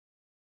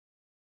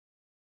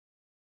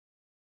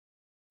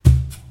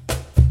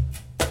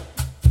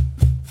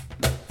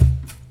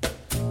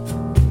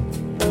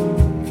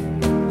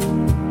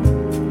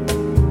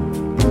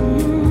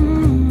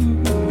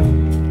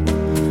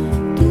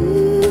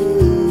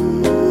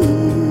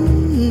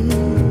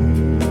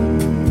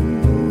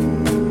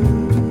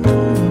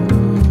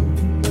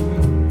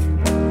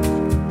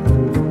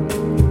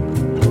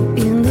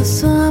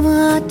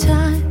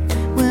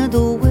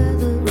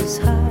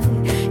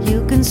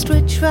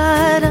 Stretch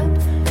right up,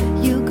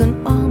 you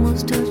can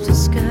almost touch the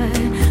sky.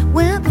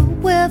 When the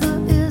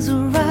weather is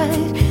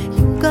right,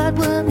 you got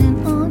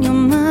women on your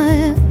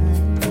mind.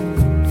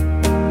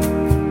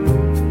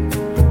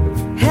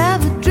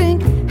 Have a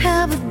drink,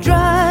 have a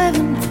drive,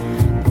 and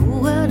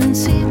go out and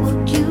see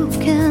what you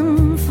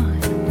can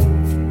find.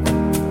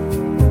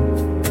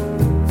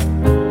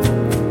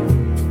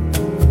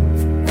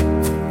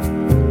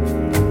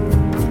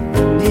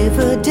 If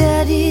her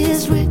daddy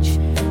is rich,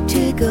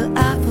 take her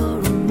out for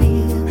a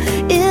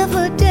if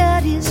her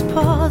daddy's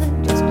poor,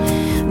 then just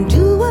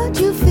do what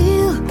you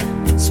feel.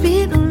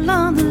 Speed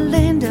along the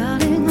lane,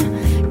 darling.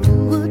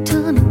 Do a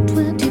ton of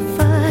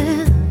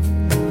 25.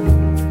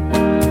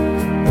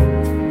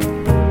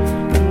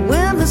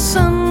 When the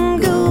sun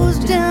goes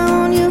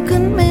down, you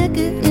can make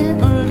it in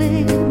a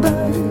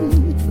labor.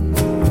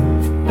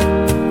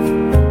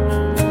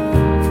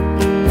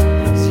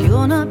 So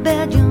you're not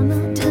bad, you're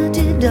not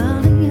dirty,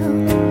 darling.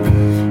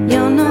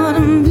 You're not a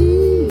me.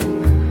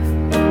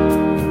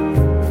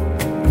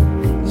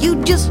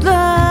 Just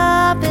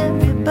love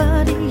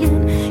everybody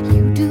and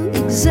you do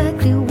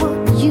exactly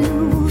what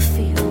you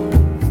feel.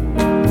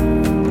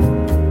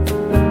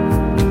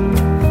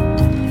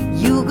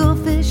 You go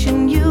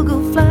fishing, you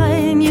go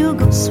flying, you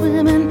go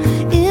swimming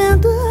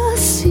in the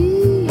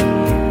sea.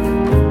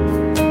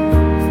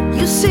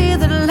 You say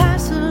that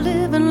life's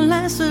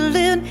a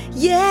living,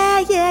 yeah,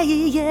 yeah,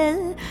 yeah.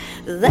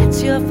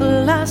 That's your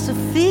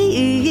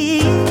philosophy.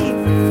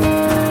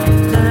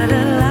 La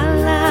la la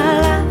la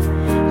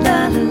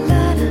la, la la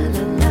la.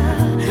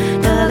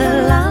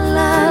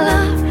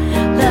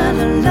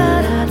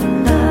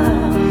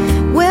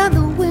 When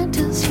the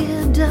winter's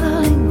here,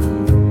 darling,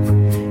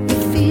 you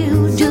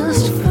feel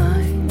just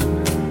fine.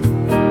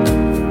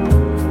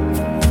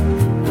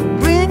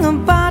 Bring a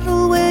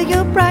bottle where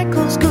your bright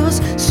goes,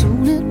 'cause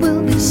soon it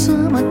will be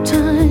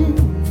summertime.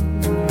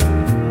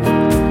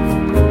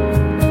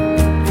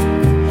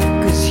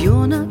 'Cause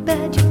you're not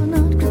bad, you're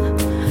not good,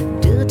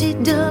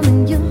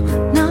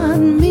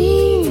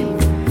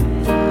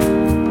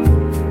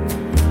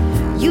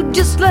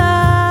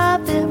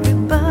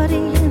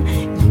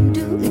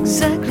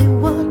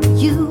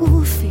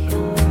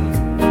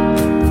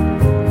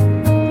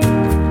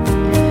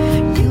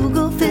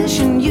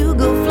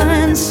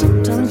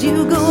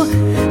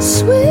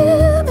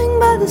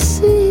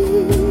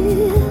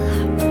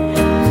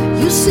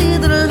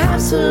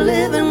 life's a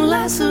living,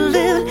 life's a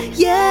living,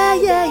 yeah,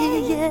 yeah, yeah,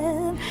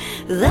 yeah.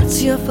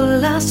 That's your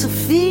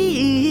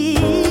philosophy.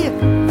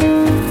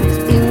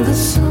 In the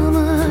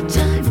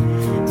summertime,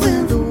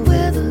 when the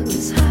weather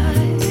is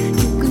high,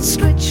 you can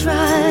stretch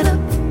right up,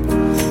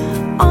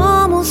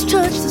 almost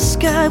touch the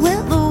sky.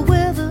 When the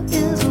weather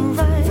is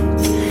right,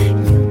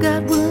 you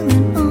got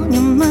women on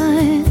your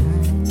mind.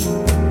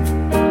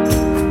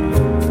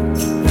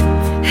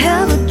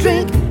 Have a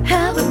drink,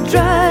 have a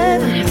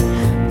drive,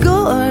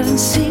 go out and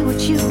see what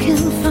you can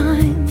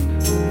find.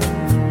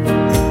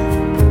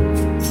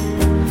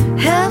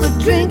 Have a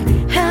drink,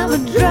 have a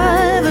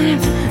drive,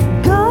 and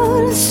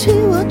go and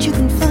see what you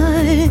can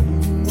find.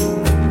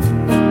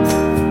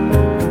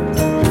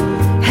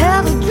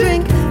 Have a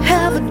drink,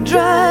 have a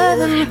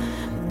drive, and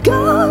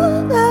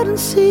go out and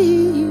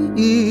see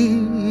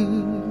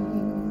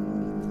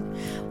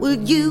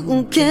what you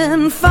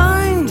can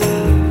find.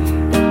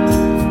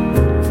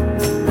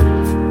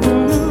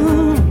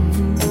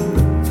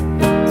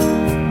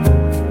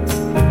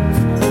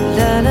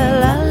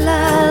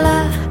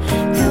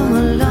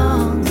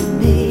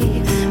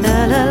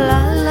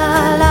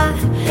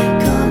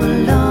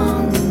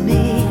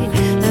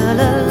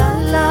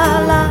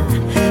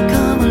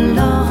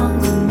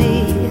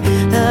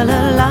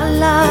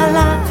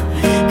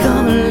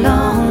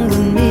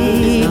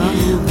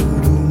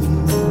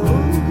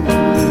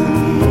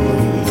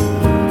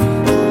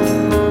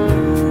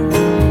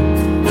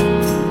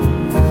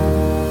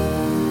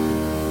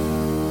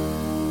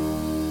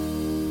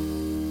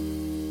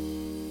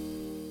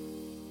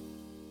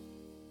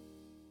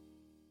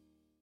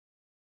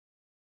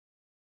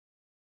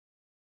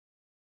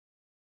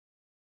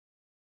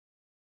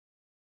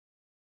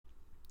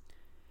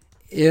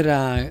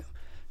 Era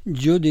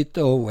Judith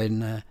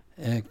Owen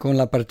con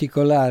la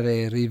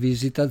particolare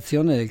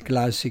rivisitazione del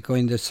classico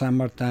In the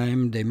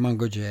Summertime dei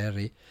Mango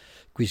Jerry.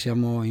 Qui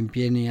siamo in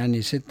pieni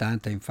anni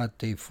 70,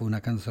 infatti fu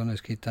una canzone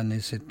scritta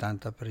nel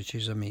 70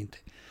 precisamente.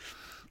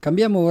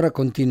 Cambiamo ora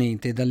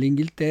continente,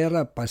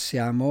 dall'Inghilterra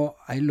passiamo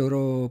ai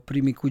loro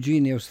primi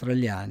cugini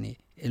australiani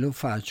e lo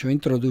faccio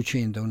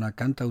introducendo una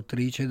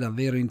cantautrice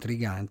davvero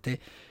intrigante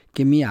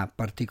che mi ha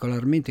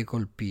particolarmente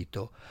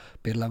colpito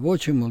per la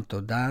voce molto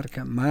dark,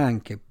 ma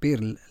anche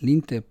per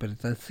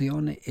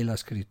l'interpretazione e la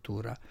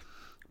scrittura.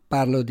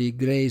 Parlo di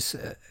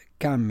Grace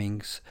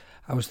Cummings,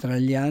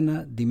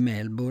 australiana di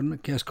Melbourne,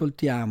 che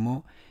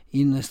ascoltiamo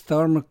in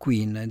Storm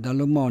Queen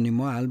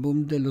dall'omonimo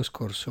album dello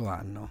scorso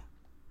anno.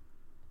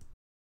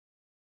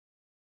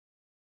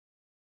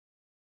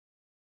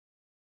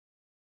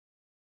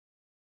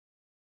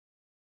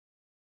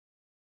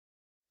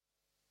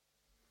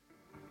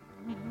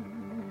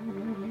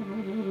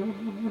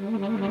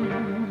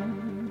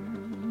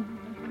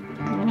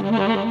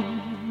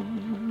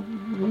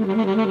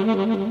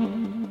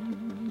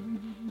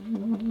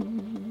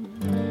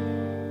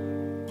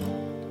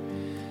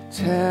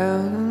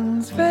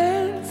 Towns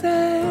Van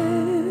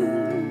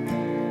Zandt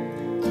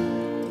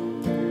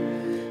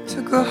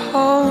took a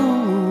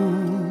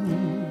hold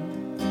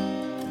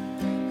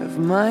of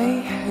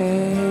my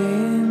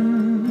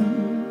hand,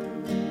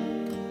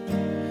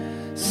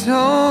 so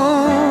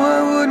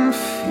I wouldn't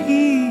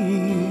feel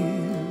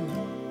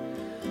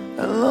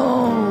alone.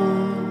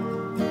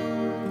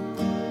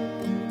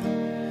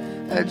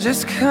 I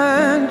just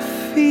can't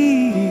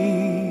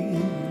feel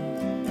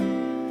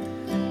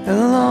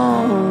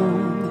alone.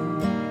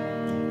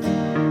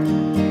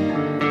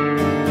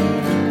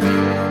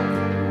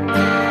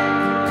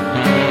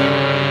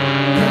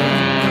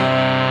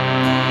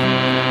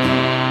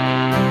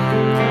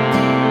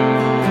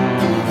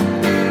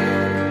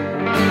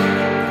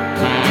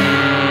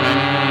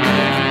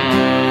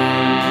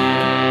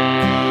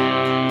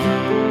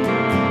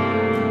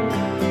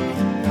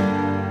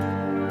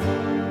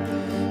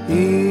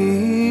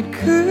 It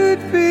could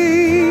be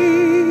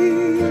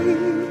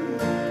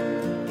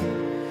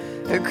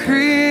a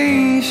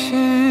creation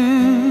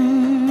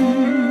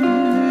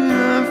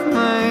of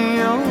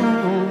my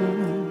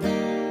own,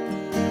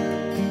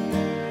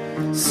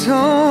 so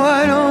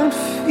I don't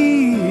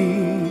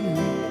feel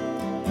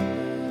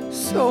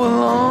so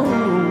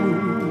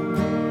alone.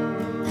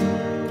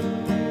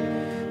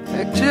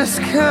 I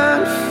just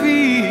can't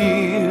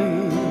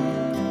feel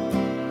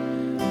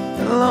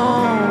alone.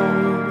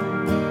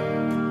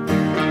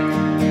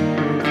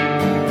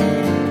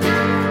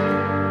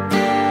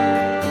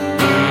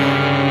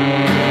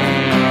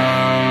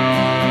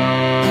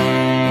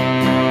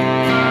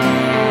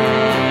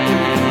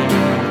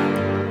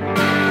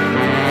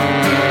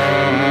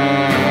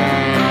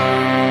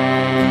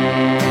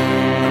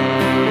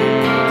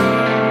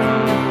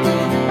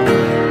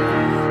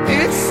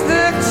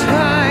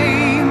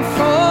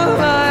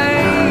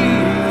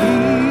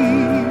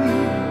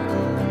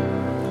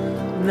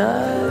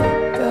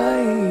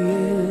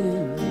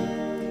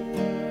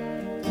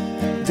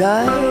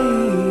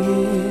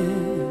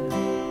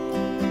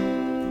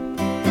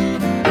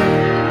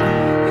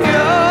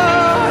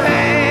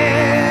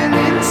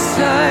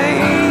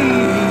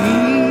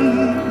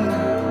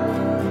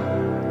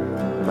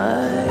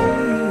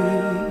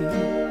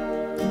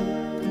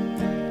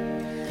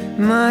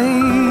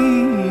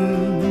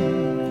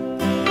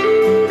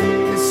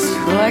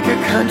 like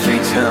a country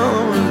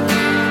tune.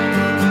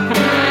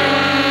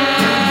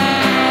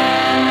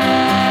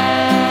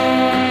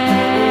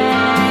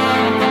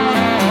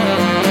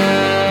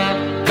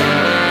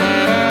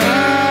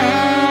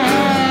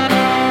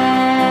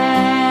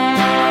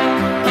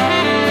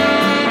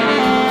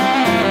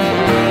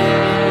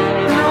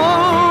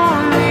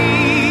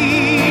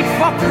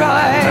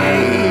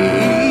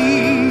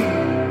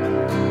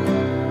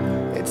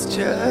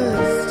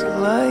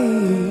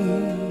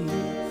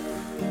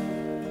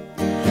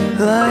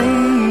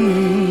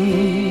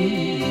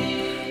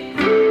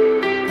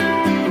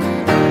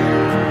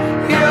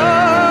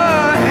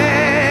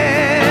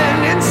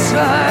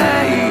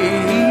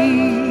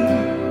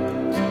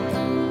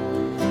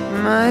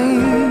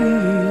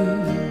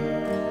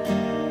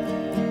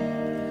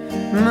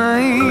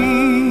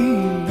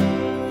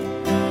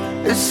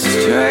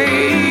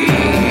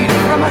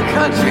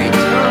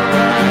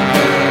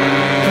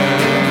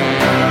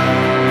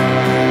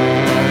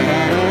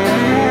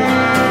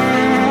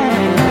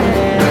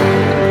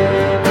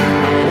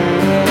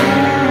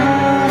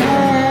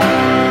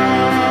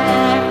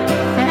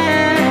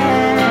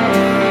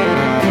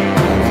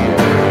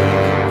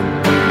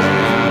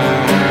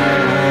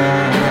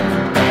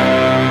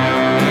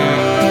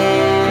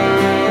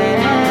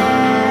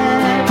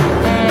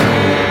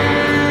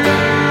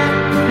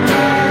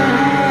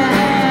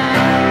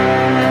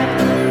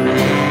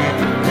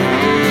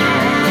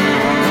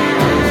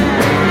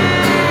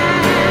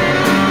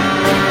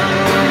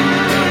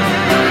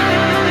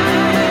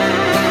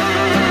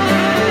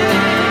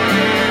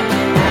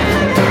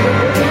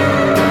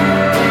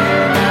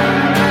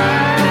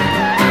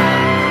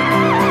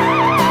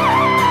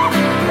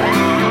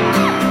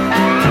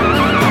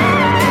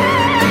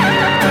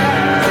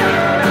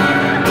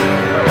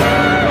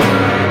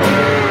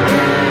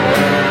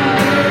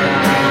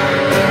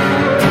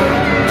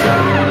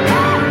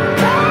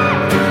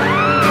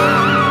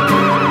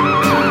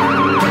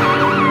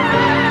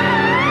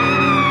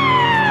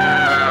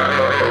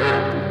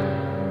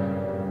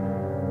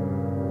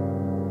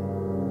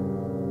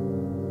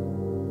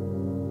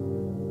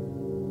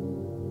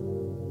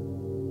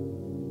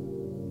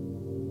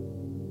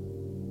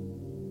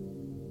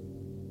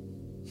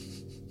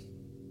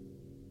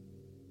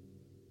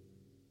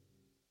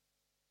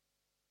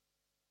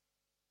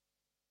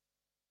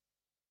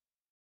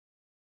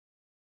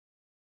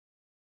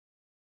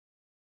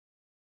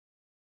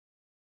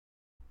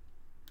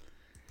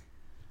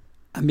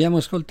 Abbiamo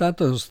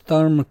ascoltato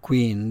Storm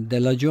Queen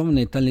della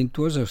giovane e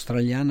talentuosa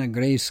australiana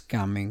Grace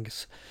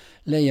Cummings.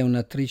 Lei è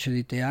un'attrice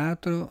di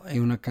teatro e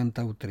una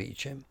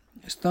cantautrice.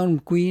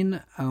 Storm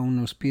Queen ha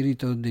uno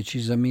spirito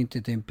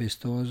decisamente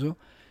tempestoso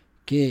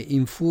che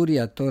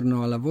infuria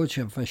attorno alla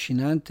voce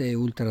affascinante e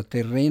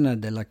ultraterrena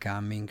della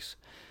Cummings.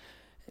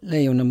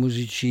 Lei è una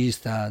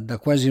musicista da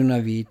quasi una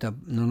vita,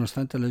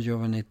 nonostante la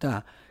giovane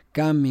età.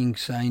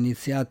 Cummings ha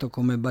iniziato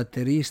come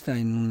batterista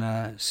in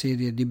una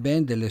serie di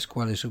band delle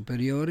scuole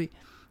superiori,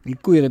 il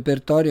cui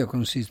repertorio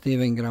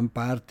consisteva in gran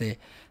parte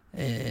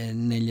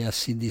negli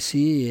AC/DC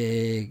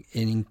e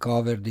in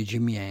cover di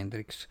Jimi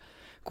Hendrix.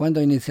 Quando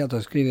ha iniziato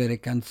a scrivere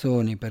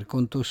canzoni per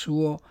conto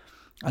suo,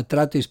 ha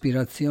tratto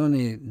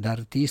ispirazione da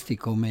artisti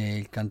come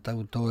il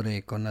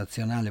cantautore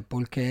connazionale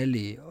Paul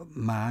Kelly,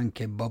 ma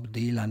anche Bob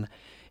Dylan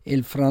e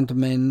il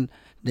frontman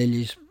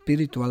degli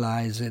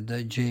Spiritualized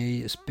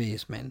J.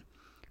 Spaceman,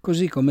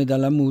 così come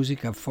dalla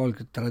musica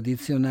folk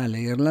tradizionale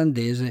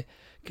irlandese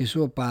che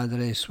suo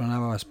padre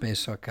suonava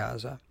spesso a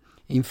casa.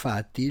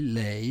 Infatti,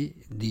 lei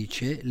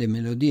dice, le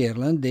melodie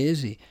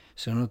irlandesi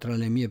sono tra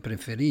le mie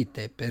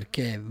preferite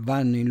perché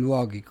vanno in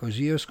luoghi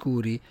così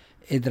oscuri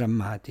e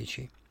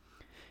drammatici.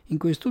 In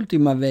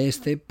quest'ultima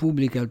veste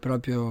pubblica il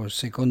proprio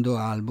secondo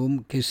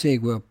album che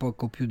segue a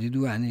poco più di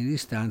 2 anni di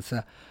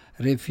distanza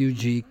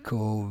Refugee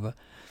Cove.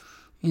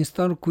 In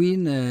Storm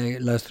Queen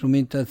la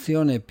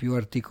strumentazione è più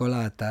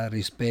articolata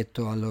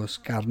rispetto allo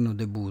scarno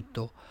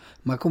debutto,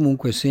 ma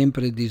comunque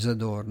sempre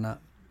disadorna.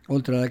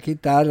 Oltre alla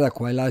chitarra,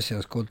 qua e là si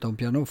ascolta un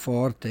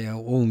pianoforte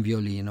o un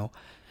violino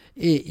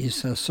e il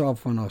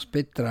sassofono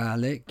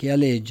spettrale che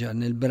aleggia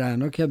nel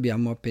brano che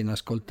abbiamo appena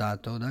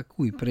ascoltato, da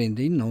cui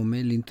prende il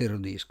nome l'intero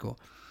disco,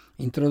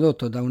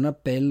 introdotto da un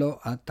appello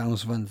a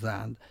Townes Van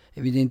Zandt,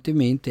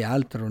 evidentemente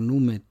altro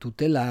nome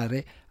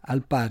tutelare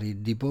al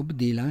pari di Bob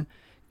Dylan,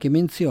 che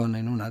menziona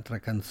in un'altra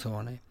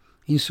canzone.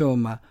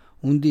 Insomma,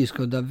 un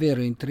disco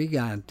davvero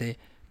intrigante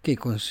che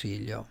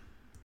consiglio.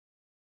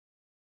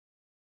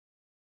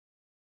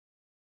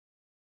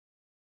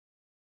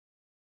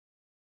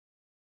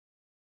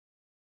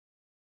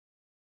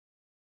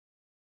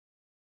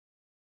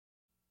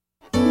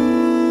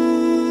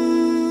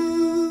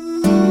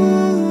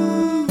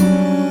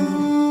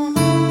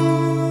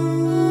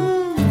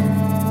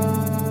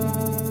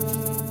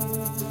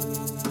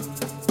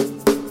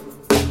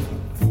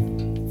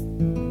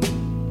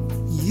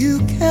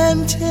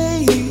 And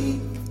take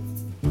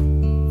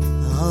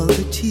all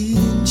the tea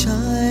in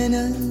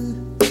China,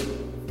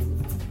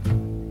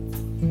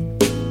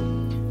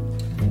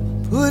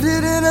 put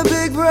it in a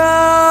big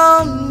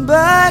brown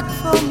bag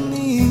for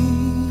me.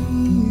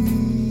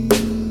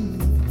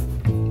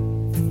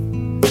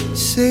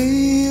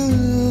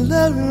 sailed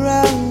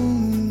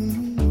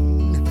around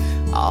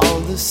all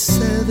the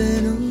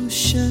 7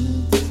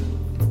 oceans,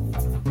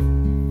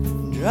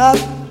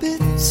 drop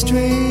it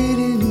straight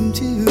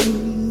into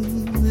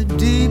the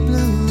deep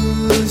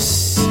blue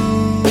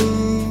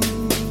sea.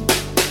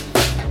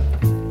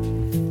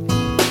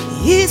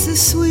 He's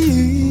as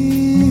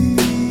sweet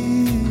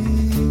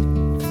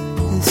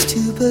as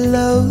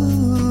Tupelo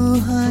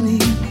honey.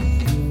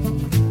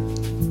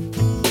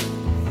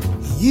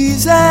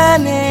 He's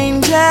an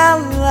angel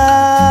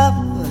of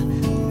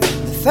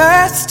the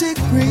first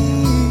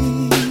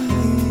degree.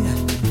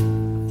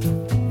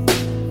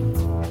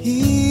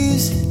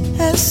 He's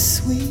as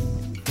sweet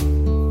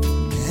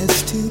as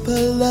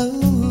Tupelo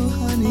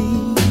honey,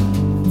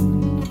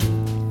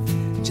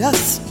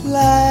 just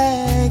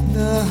like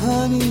the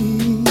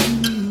honey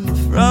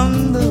from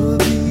the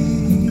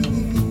bee.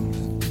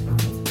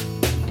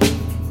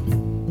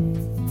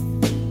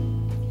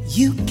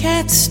 You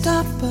can't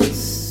stop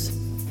us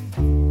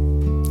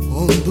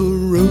on the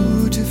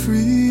road to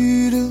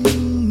freedom.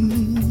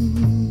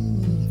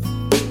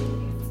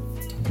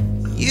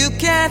 You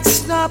can't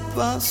stop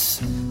us,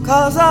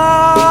 'cause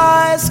our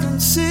eyes can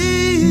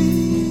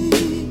see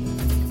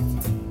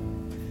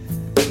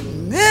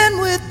men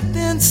with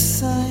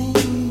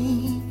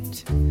insight,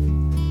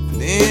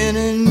 men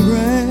in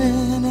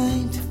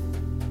granite,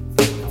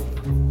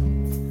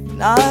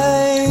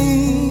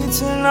 knights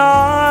in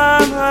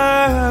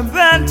armor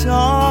bent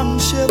on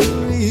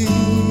chivalry.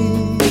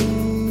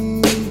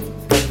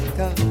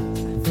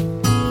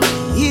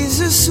 He's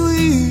as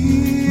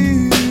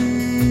sweet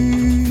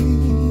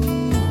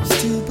as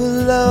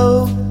Tupelo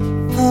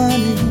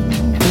honey.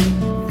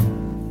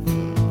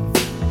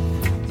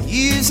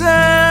 He's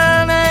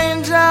an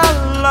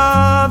angel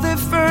of the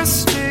first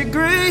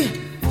degree.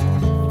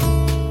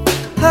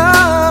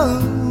 Oh,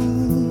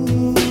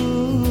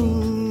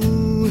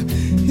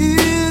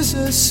 he's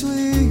as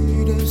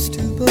sweet as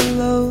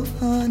Tupelo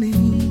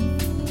honey,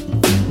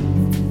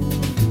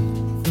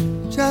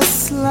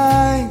 just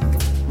like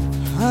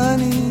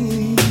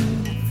honey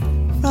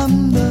from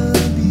the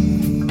bee.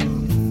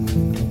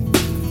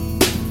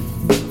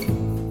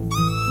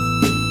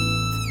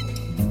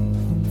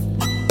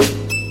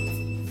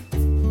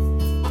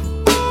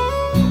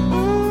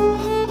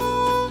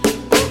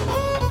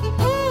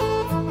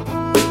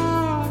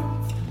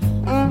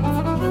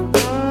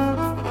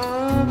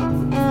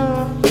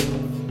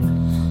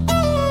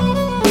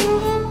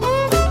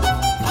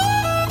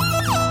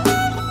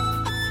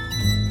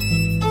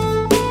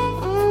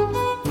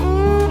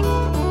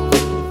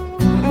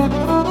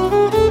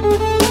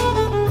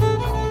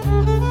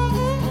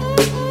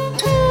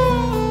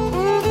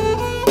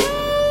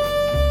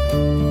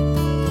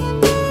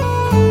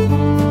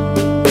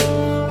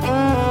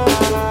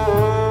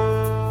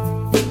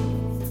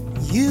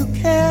 You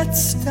can't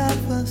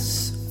stop us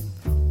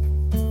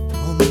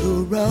on the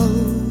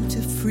road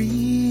to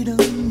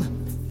freedom.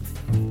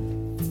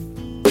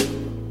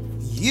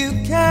 You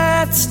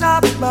can't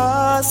stop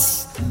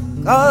us,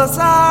 'cause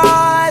our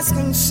eyes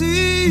can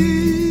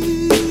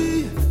see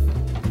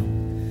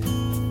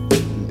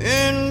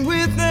men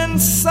within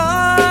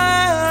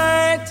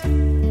sight,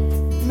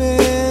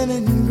 men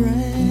in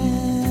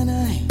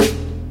granite,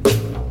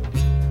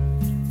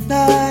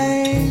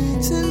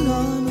 knights in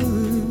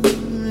armor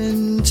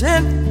and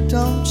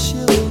gentle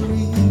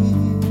chivalry.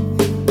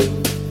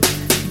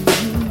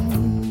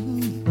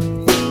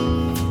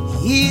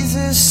 He's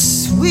as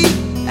sweet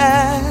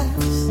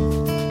as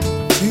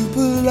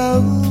Tupelo.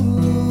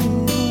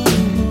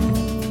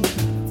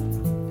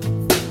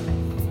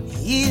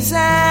 He's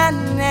an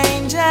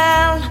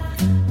angel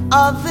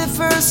of the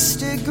first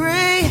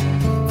degree.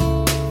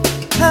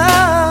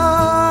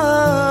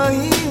 Oh,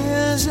 he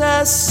is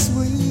as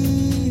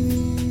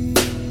sweet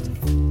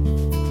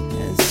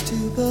as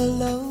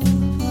Tupelo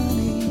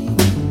honey,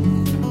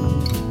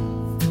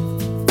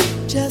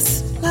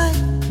 just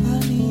like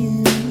honey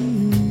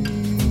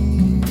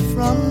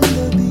from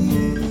the bee.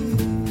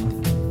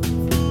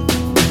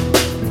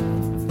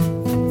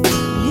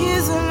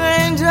 He's an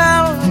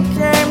angel who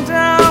came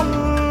down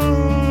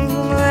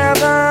from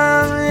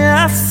heaven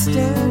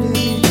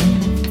yesterday.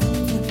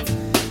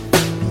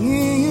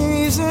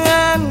 He's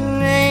an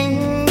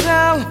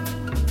angel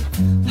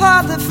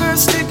of the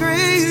first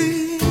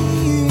degree.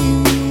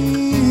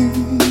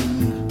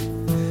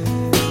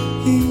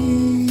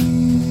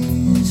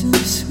 He's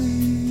as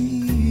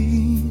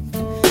sweet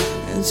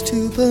as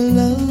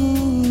Tupelo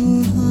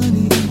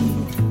honey,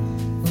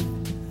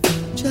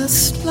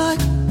 just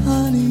like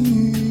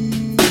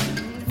honey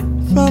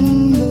from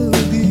the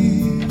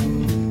bee,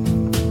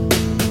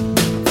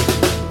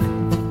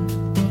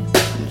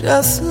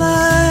 just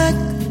like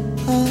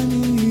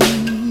honey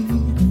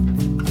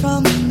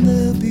from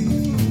the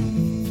bee,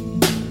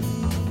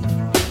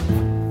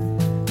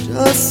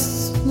 just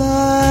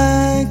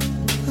like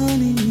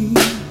honey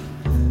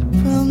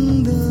from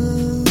the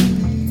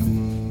bee.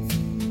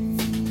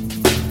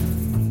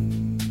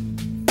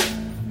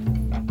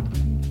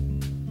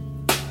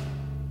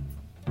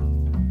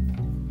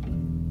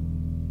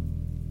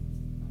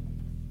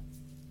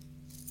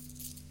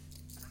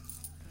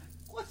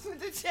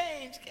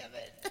 change,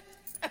 Kevin.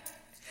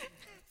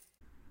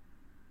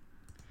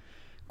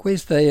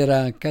 Questa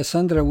era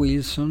Cassandra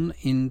Wilson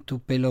in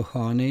Tupelo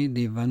Honey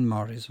di Van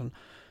Morrison.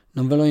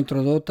 Non ve l'ho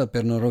introdotta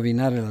per non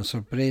rovinare la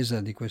sorpresa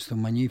di questo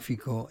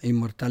magnifico e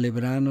immortale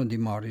brano di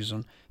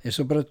Morrison e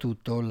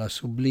soprattutto la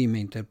sublime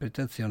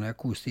interpretazione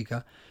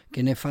acustica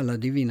che ne fa la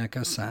divina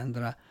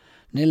Cassandra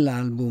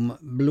nell'album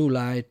Blue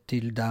Light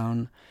Till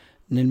Dawn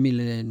nel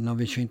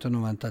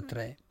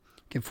 1993,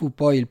 che fu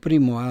poi il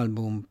primo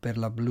album per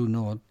la Blue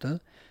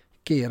Note,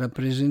 che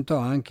rappresentò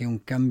anche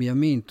un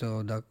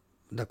cambiamento da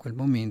quel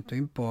momento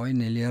in poi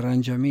negli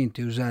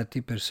arrangiamenti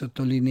usati per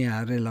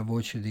sottolineare la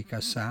voce di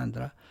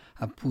Cassandra.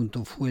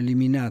 Appunto fu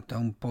eliminata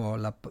un po'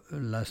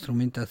 la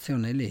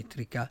strumentazione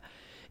elettrica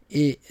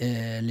e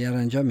gli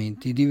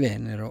arrangiamenti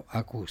divennero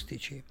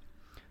acustici.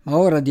 Ma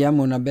ora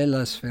diamo una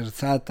bella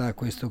sferzata a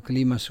questo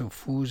clima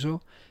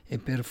soffuso e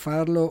per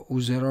farlo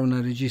userò una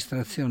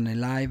registrazione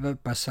live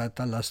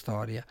passata alla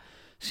storia,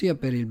 sia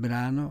per il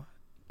brano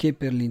che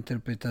per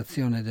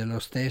l'interpretazione dello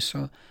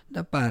stesso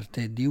da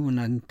parte di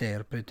una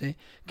interprete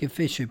che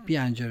fece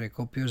piangere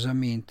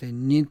copiosamente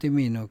niente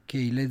meno che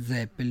i Led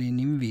Zeppelin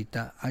in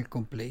vita al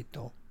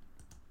completo.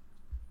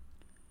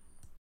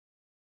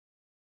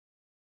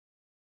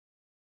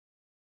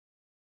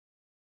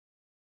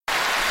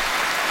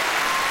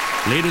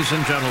 Ladies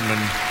and gentlemen,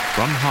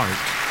 from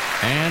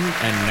Heart, Ann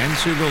and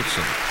Nancy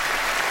Wilson.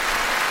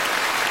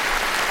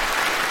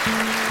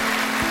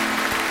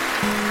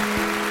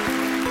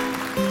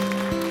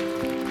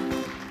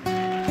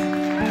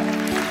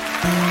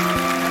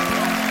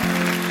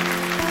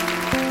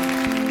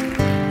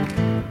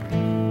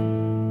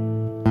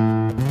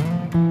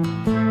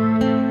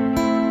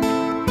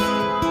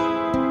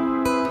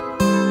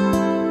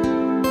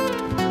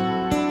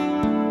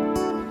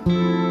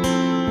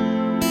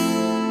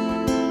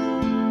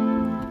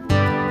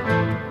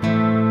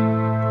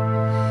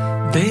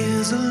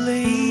 There's a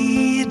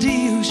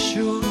lady who's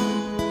sure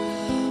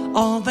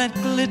all that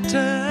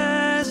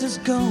glitters is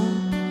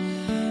gold,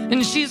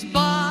 and she's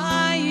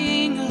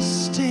buying a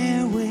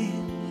stairway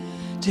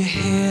to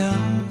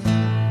heaven.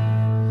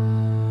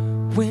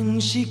 When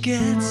she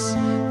gets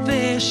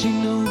there, she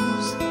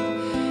knows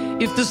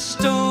if the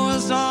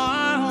stores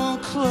are all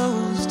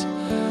closed,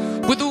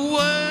 with a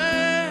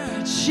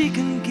word she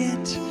can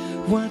get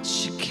what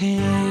she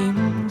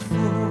came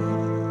for.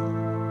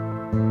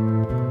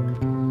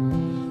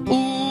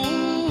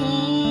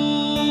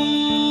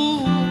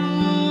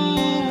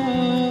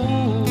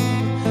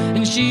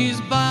 She's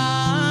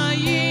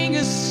buying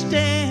a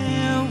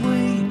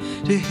stairway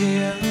to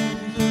heaven.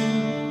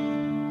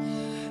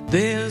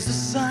 There's a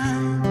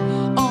sign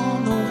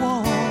on the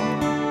wall,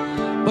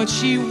 but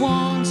she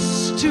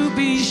wants to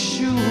be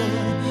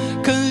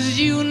sure, 'cause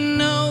you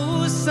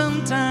know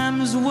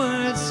sometimes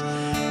words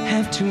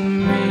have two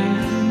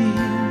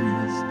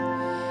meanings.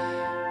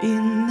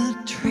 In the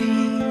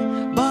tree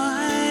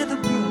by the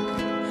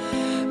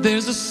brook,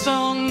 there's a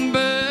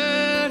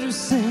songbird who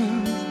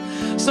sings.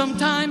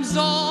 Sometimes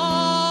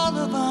all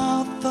of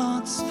our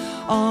thoughts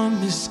are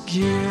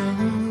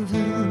misgiven.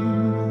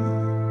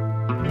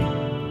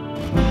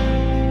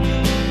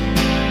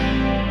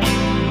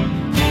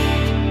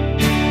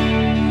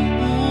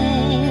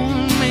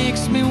 Ooh,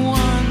 makes me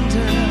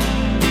wonder.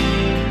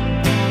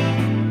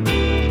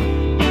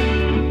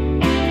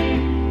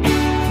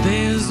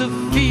 There's a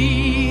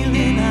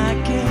feeling I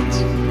get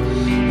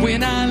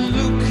when I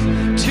look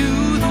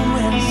to the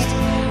west,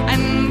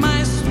 and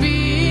my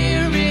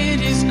spirit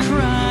is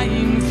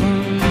crying for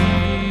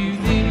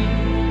leaving.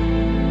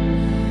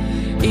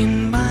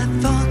 In my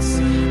thoughts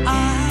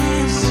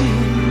I see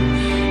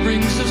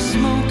rings of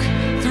smoke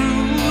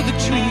through the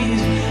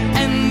trees,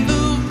 and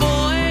the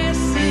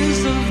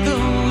voices of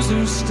those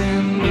who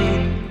stand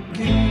looking.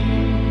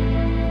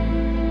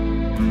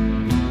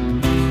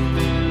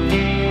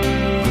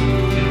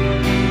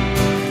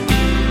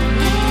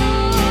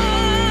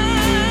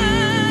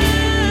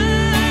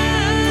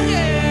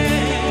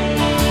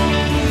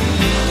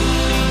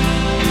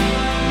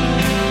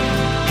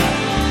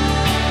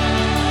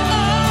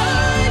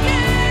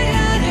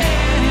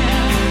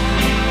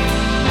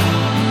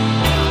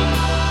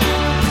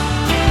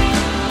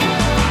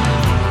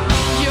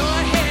 Your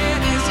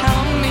head is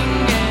humming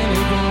and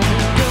it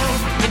won't go,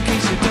 in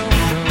case you don't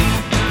know.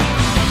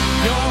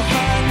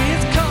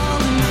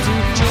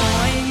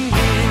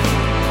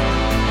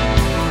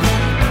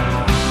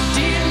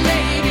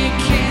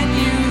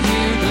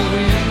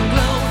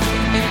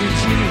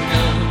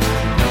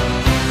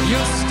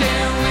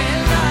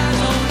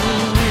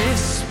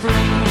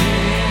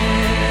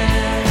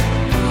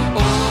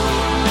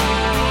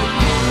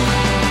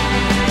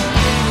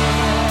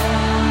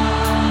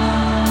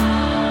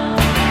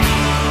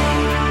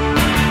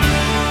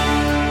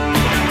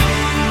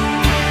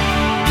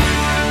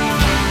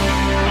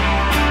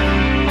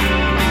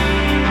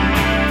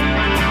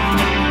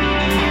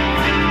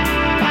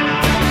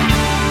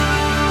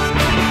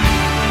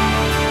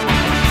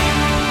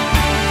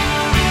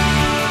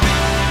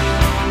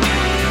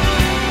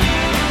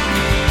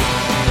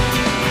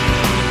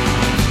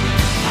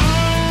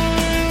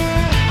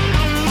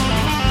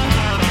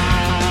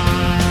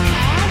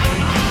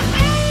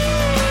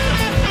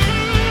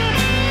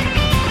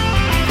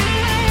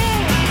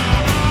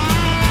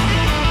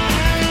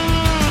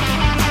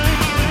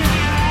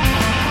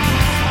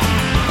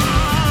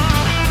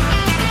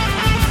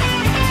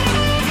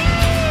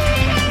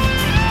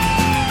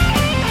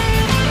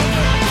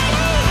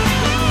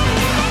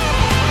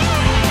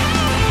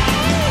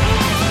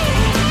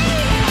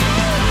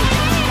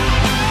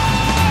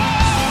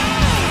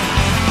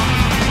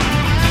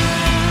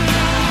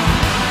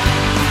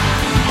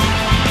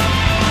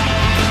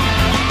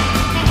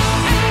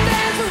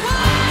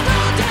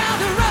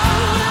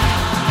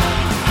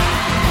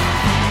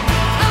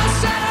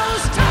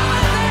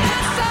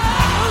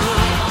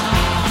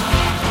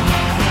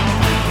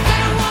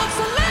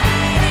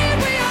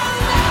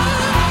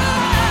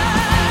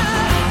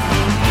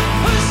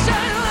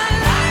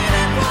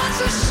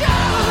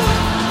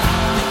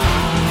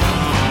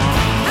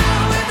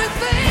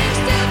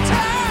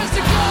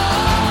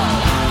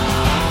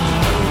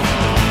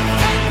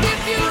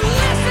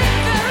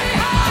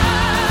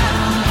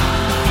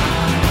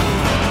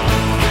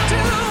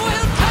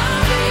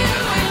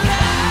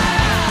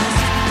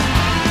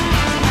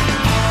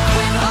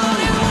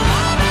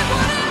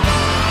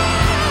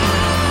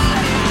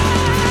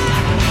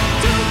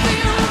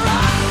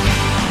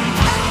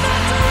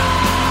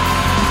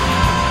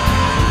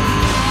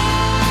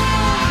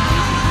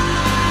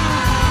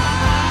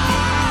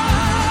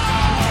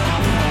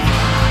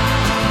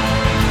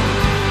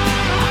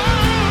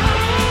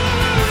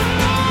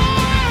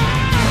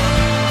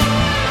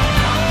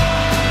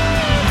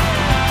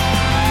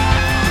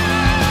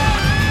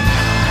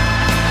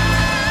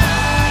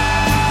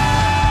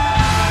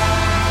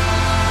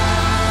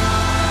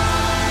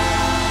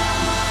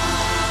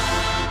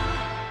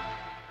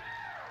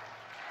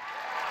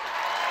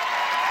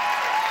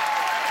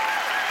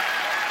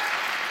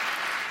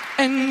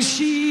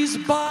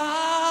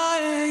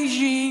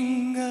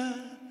 spying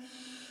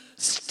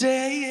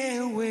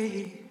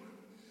stairway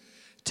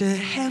to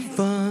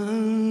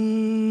heaven.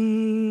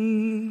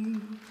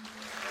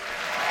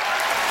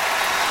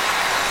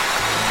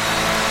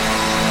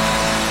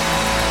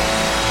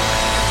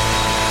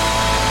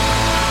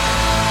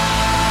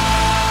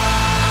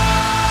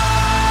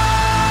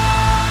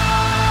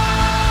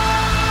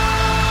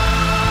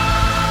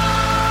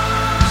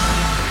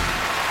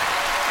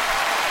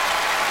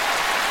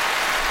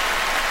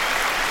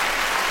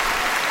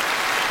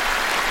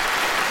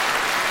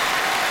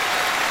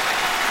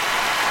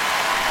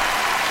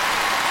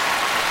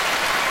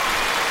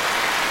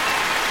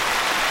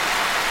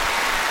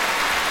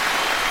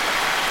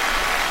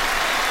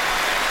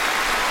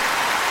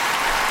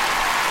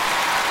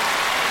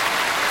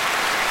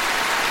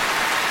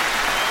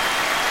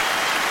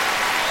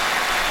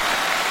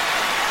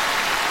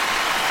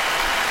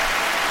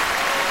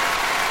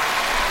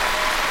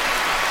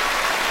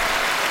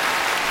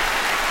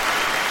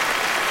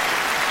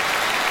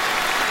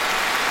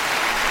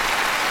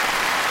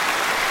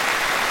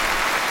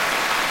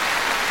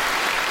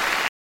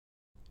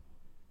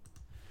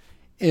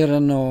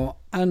 Erano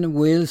Ann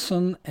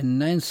Wilson e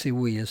Nancy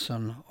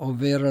Wilson,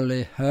 ovvero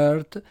le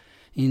Hurt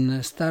in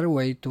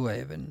Stairway to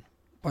Heaven.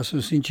 Posso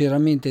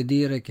sinceramente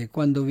dire che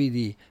quando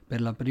vidi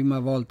per la prima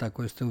volta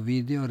questo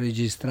video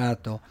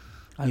registrato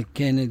al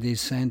Kennedy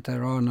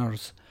Center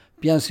Honors,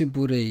 piansi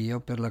pure io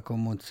per la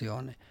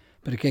commozione,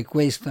 perché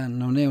questa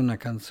non è una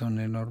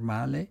canzone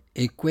normale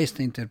e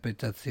questa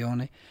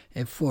interpretazione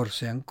è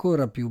forse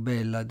ancora più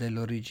bella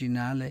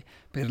dell'originale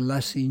per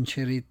la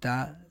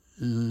sincerità,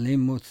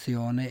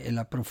 l'emozione e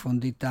la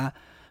profondità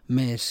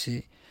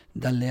messi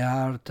dalle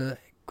Hart,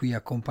 qui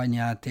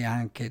accompagnate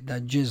anche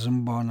da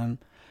Jason Bonham,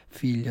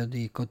 figlio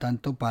di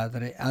cotanto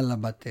padre, alla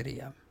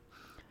batteria.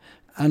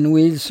 Ann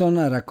Wilson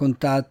ha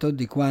raccontato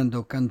di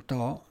quando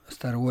cantò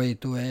Stairway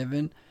to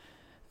Heaven,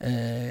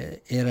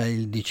 era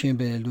il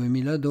dicembre del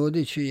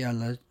 2012,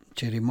 alla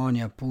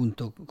cerimonia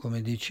appunto,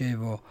 come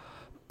dicevo,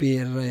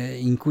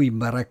 in cui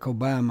Barack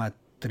Obama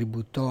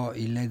tributò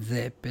i Led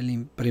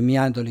Zeppelin,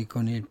 premiandoli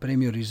con il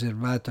premio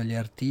riservato agli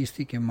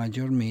artisti che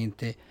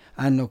maggiormente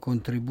hanno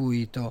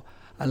contribuito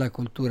alla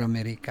cultura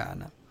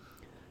americana.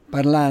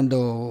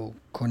 Parlando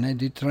con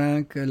Eddie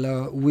Trunk,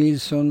 la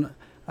Wilson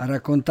ha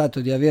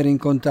raccontato di aver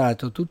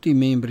incontrato tutti i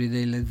membri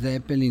dei Led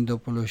Zeppelin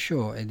dopo lo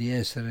show e di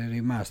essere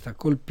rimasta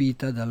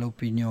colpita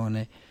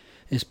dall'opinione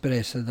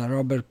espressa da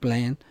Robert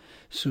Plant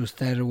su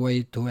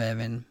Stairway to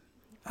Heaven.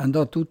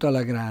 Andò tutto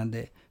alla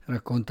grande,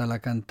 racconta la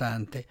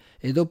cantante,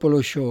 e dopo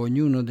lo show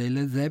ognuno dei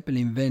Led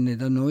Zeppelin venne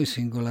da noi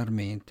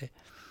singolarmente.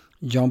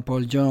 John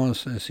Paul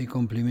Jones si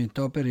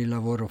complimentò per il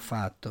lavoro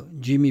fatto,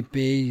 Jimmy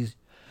Page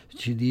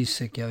ci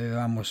disse che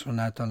avevamo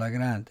suonato alla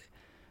grande.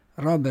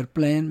 Robert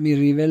Plant mi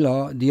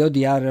rivelò di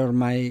odiare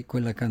ormai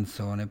quella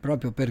canzone,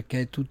 proprio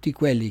perché tutti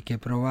quelli che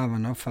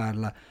provavano a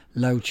farla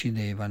la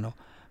uccidevano,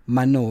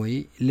 ma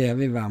noi le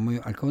avevamo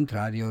al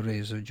contrario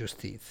reso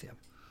giustizia.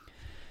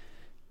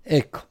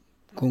 Ecco,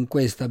 con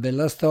questa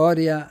bella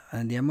storia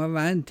andiamo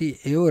avanti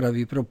e ora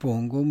vi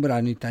propongo un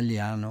brano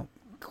italiano,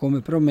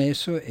 come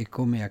promesso e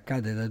come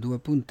accade da 2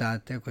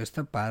 puntate a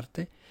questa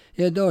parte,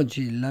 e ad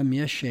oggi la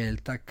mia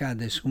scelta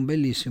cade su un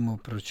bellissimo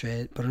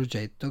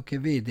progetto che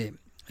vede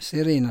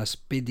Serena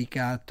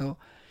Spedicato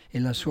e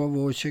la sua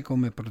voce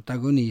come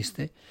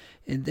protagoniste,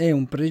 ed è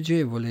un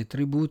pregevole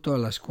tributo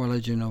alla scuola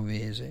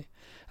genovese,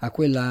 a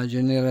quella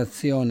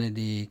generazione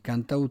di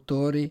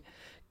cantautori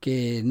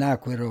che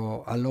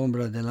nacquero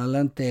all'ombra della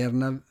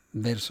lanterna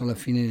verso la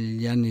fine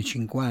degli anni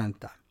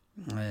 50.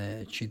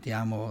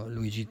 Citiamo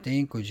Luigi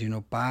Tenco,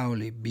 Gino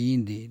Paoli,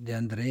 Bindi, De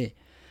André,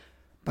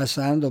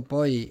 passando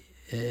poi,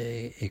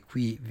 e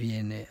qui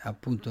viene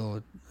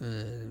appunto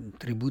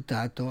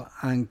tributato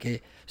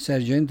anche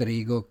Sergio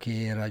Endrigo,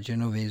 che era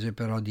genovese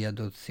però di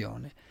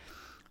adozione.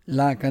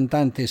 La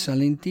cantante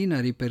salentina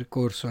ha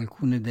ripercorso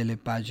alcune delle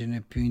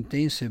pagine più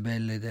intense e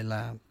belle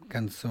della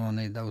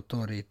canzone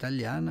d'autore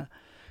italiana,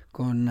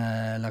 con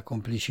la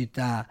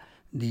complicità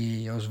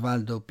di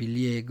Osvaldo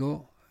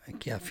Piliego,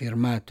 che ha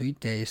firmato i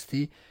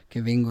testi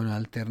che vengono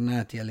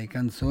alternati alle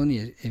canzoni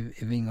e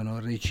vengono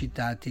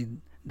recitati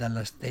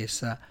dalla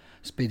stessa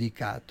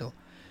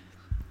Spedicato.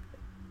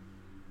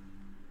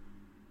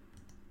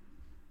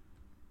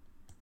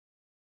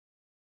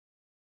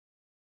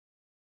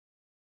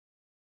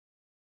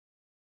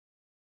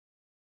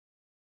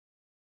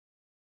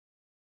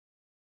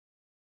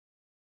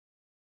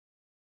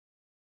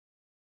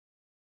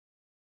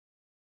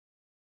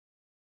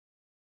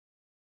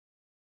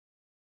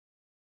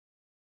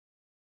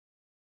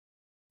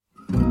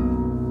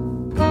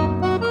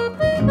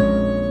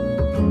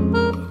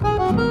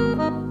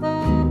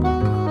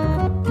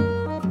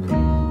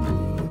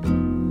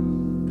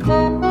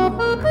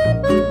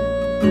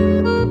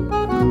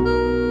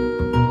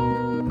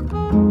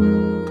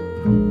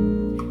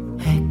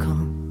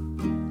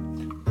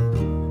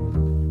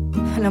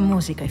 La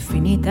musica è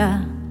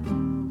finita,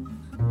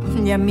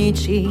 gli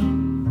amici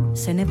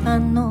se ne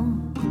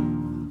vanno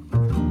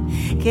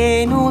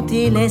che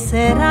inutile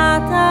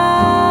serata,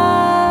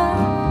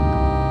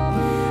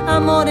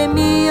 amore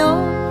mio,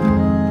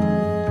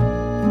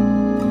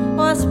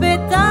 ho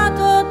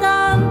aspettato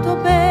tanto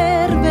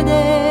per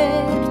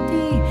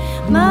vederti,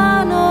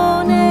 ma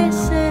non è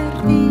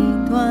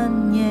servito a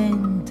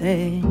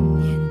niente,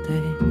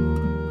 niente,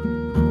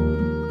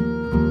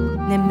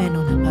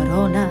 nemmeno una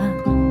parola,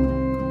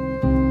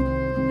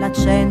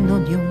 l'accenno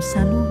di un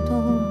saluto.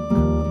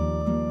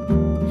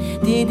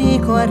 Ti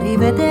dico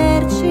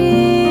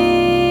arrivederci,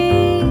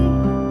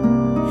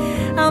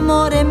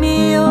 amore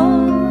mio,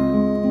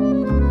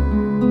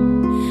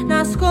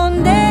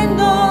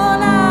 nascondendo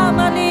la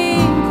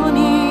malinconia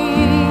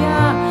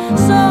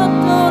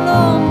sotto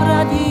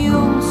l'ombra di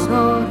un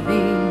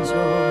sorriso.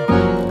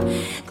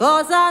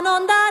 Cosa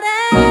non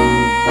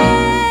darei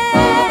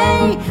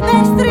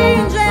per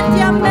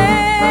stringerti a me?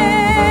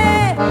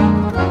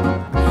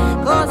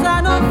 Cosa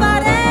non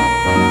farei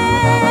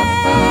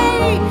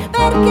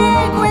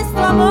perché questo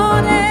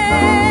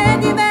amore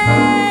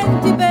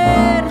diventi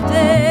per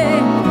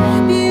te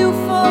più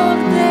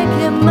forte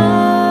che mai.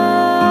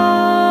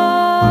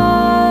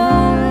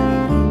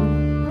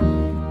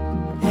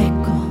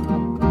 Ecco,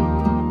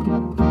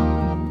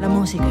 la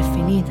musica è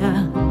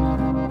finita,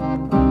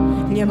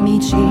 gli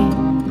amici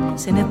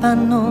se ne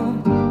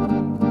vanno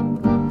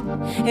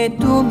e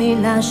tu mi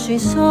lasci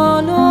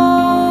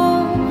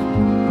solo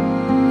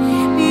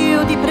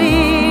più di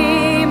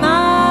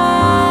prima.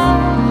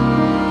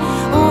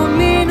 Un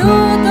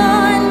minuto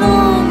è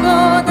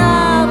lungo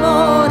da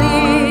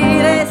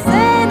morire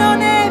se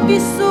non è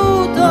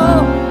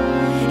vissuto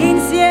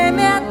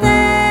insieme a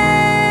te.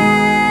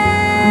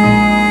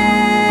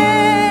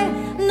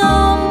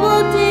 Non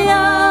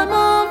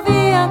buttiamo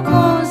via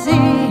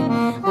così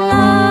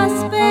la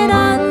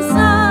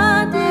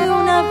speranza di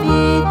una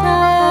vita.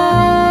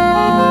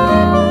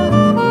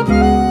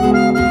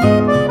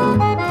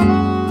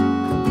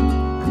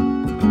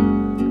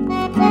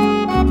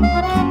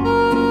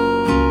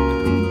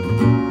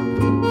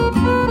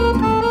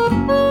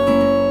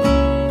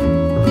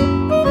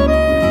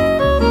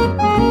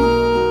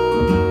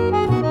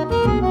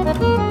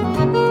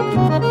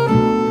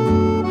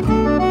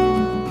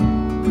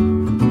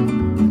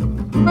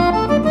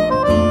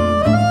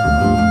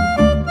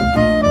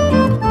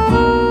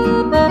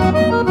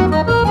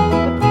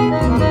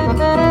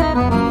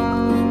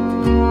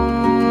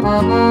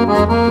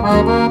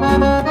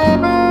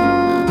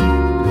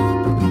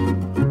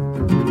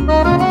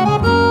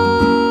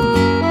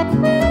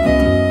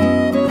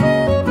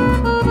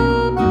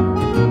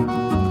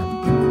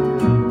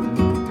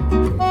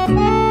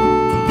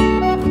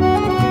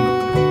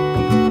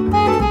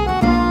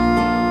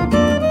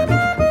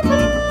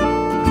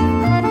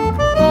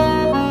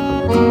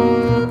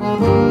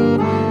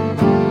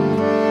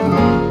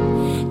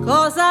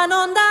 Cosa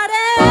non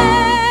darei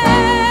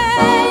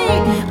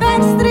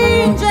per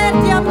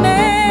stringerti a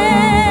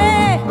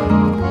me?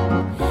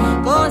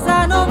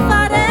 Cosa non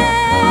farei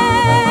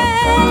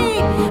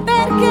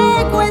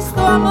perché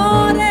questo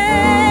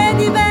amore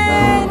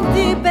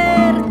diventi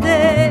per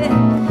te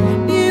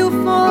più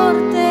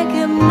forte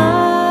che mai.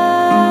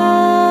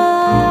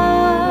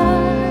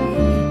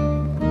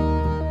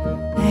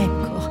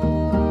 Ecco,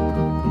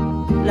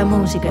 la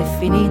musica è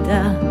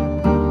finita,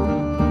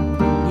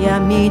 gli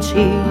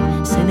amici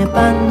se ne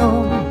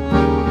vanno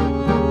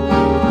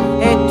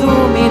e tu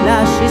mi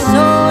lasci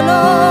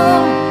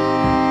solo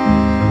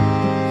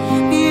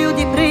più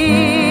di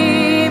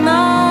prima.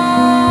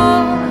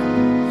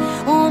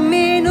 Un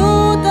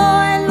minuto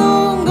è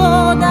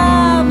lungo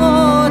da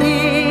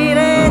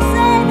morire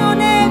se non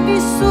è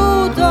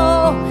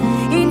vissuto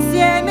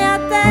insieme a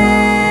te.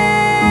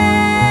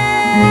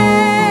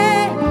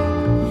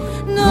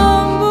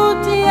 Non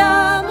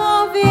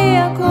buttiamo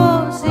via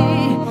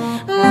così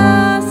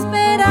la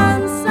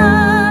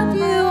speranza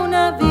di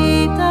una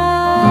vita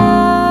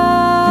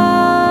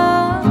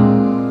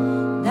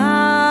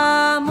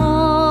d'amore.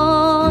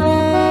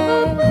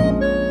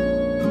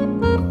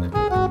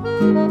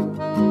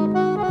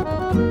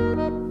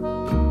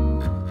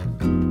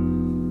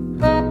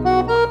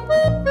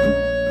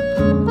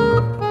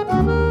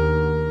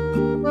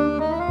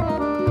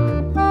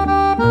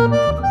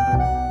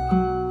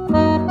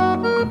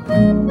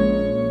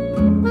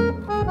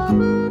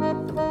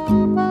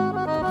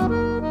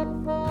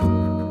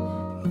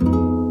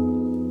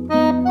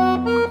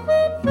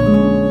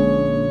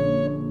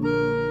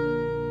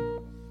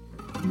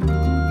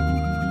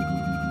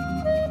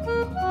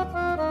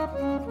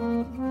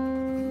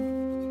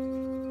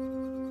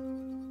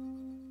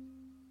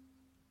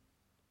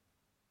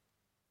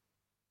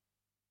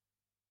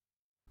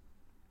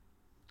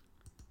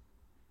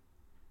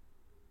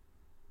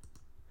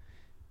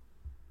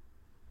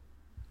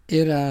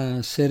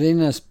 Era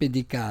Serena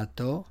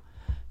Spedicato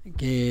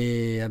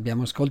che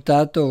abbiamo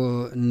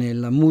ascoltato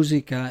nella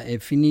Musica è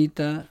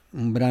finita,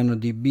 un brano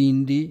di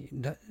Bindi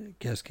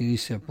che ha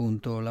scritto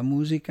appunto la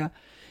musica,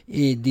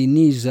 e di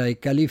Nisa e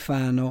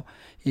Califano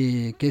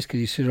che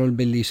scrissero il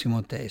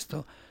bellissimo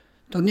testo.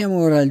 Torniamo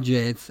ora al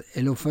jazz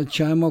e lo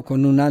facciamo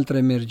con un'altra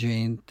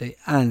emergente,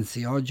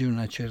 anzi oggi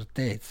una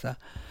certezza,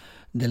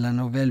 della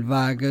nouvelle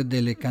vague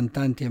delle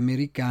cantanti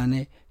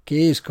americane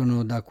che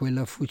escono da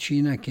quella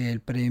fucina che è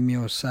il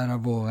premio Sarah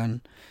Vaughan.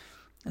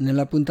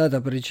 Nella puntata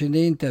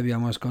precedente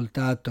abbiamo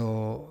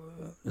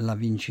ascoltato la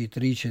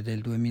vincitrice del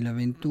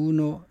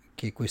 2021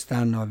 che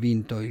quest'anno ha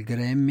vinto il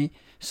Grammy,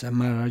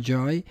 Samara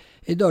Joy,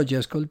 ed oggi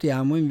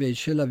ascoltiamo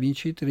invece la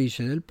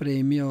vincitrice del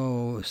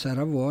premio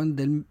Sarah Vaughan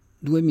del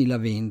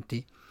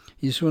 2020.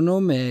 Il suo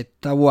nome è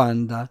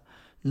Tawanda,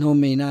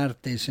 nome in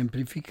arte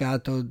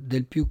semplificato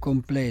del più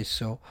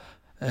complesso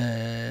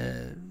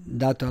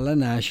dato alla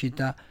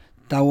nascita,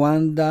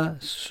 Tawanda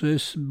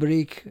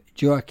Susbrick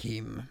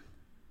Joachim.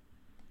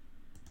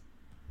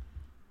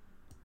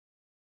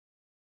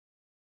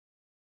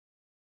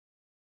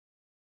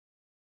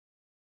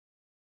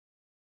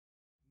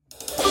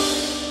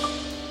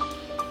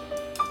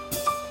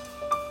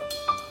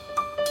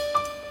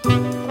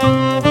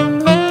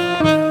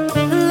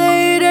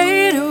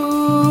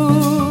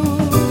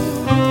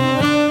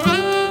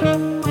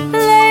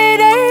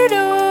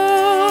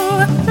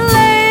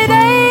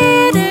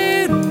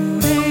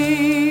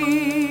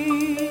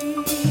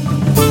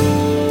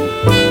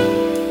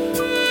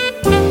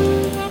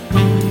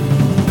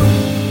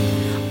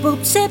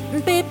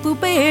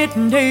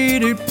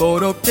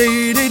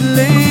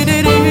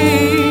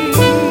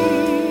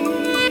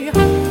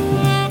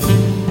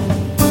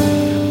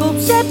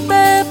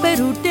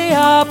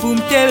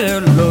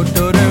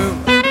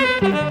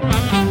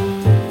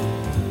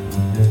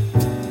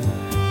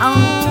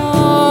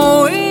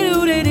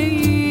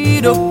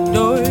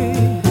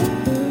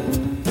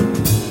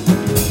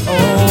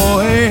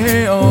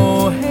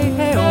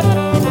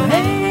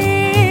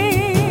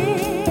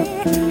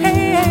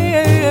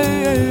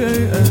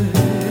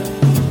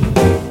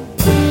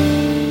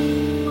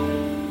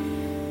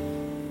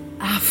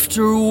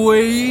 After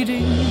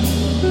waiting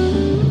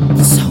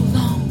so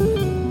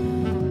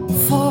long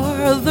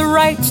for the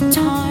right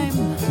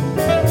time,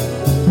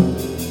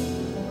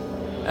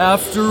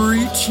 after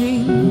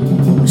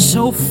reaching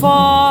so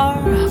far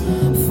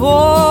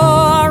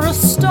for a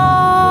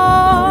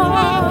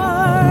star,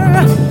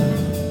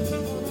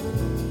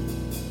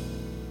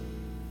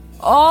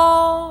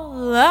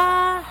 all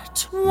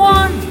at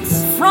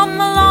once from the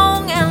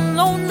long and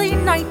lonely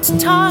night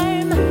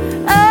time,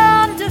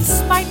 and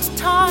despite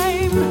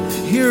time,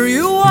 here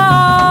you are.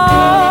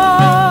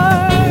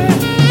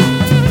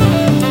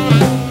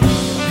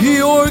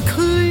 You're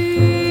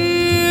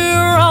clear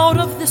out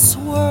of this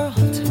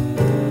world.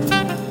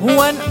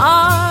 When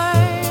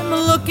I'm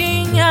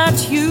looking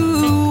at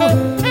you,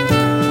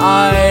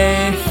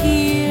 I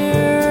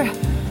hear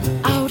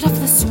out of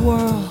this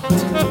world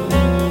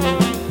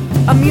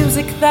a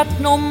music that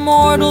no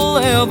mortal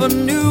ever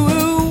knew.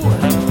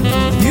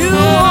 You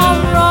are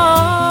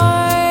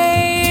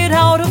right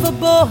out of a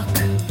book,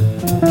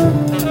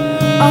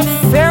 a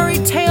fairy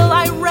tale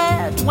I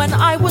read when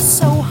I was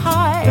so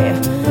high.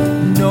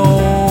 No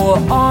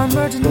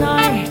armored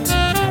knight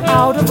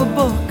out of a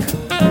book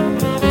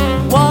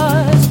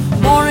was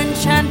more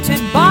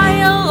enchanted by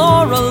a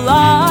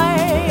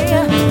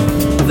Lorelei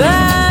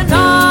than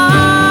I.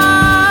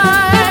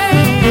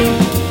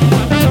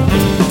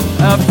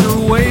 After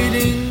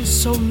waiting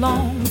so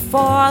long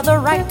for the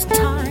right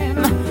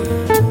time,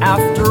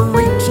 after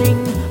reaching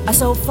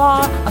so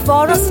far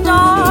for a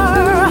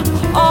star,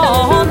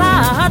 all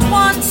at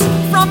once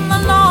from the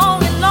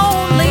long and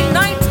lonely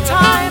night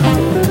time,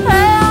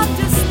 and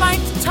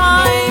despite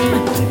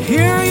time,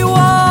 here you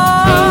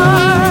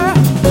are.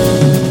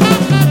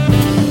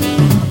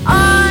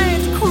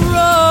 I'd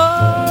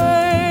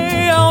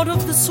cry out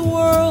of this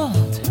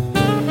world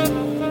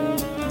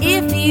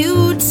if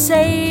you'd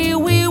say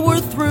we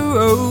were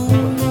through.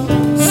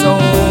 So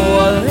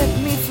let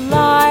me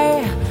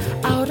fly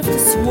out of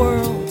this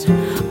world.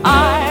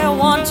 I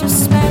want to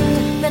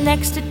spend the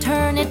next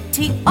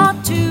eternity or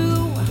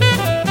two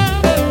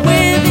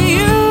with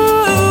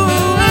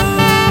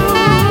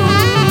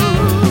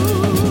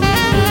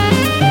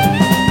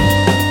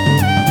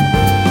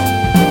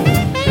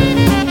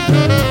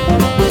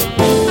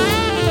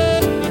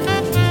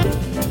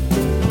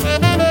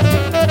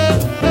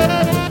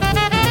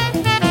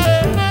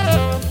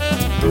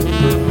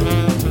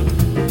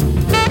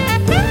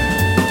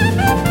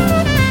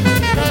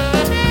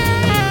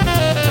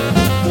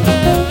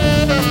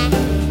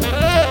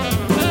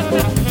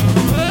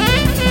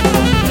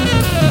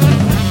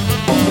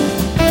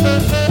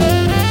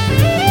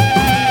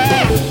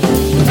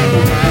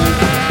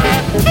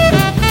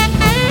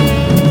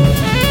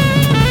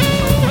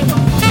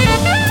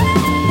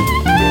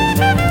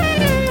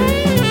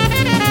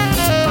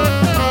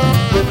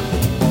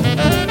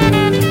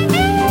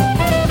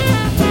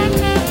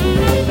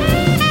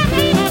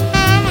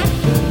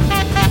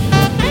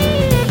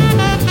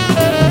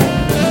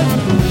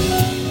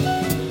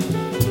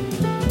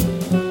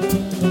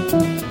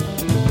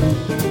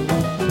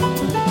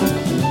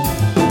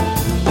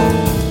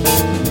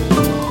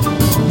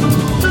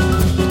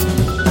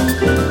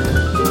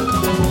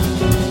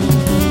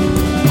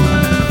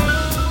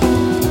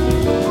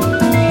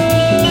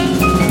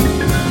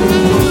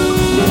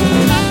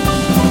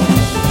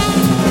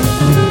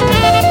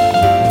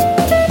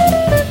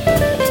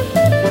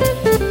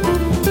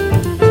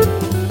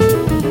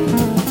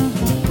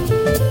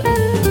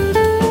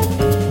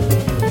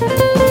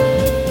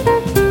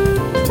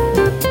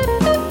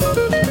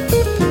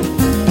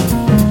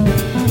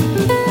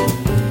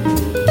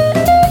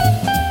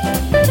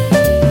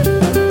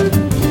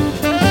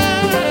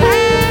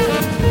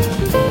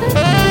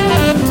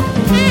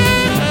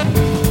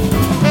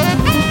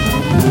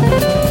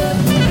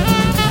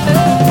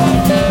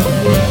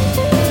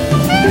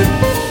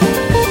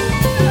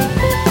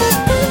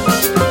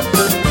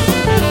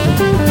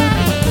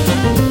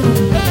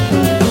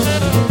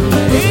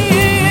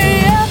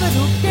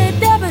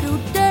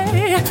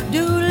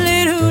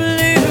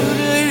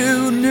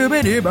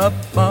I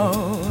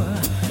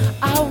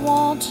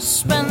want to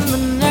spend the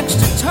next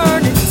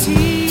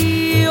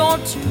eternity or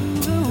two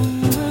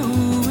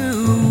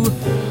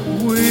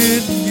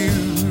with you.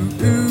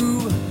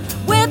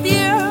 With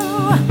you.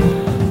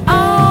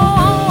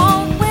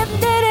 Oh,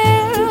 with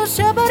you.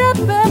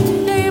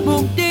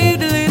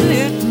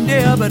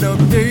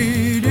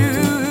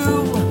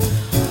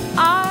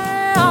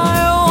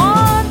 I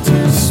want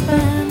to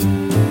spend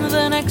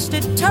the next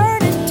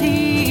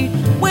eternity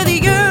with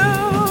you.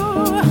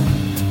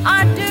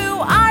 I do.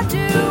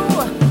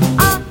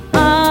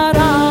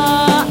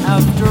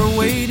 After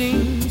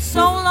waiting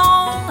so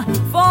long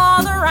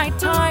for the right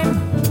time,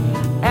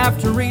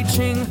 after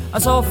reaching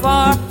so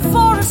far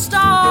for a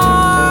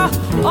star,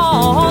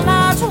 all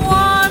at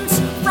once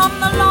from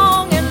the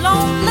long and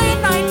lonely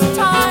night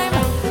time,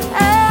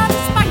 and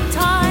it's my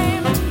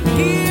time,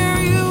 here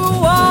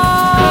you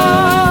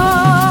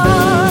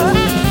are.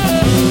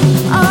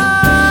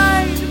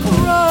 I'd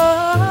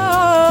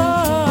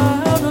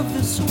cry out of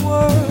this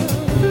world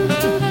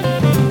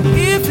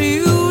if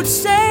you'd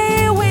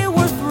say we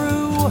were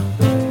through.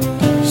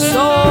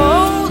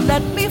 So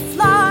let me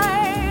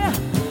fly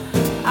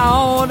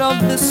out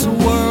of this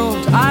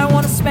world. I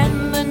want to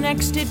spend the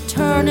next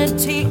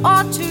eternity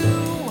or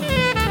two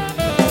with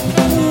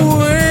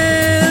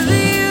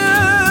you.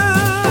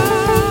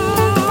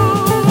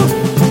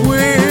 With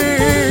you.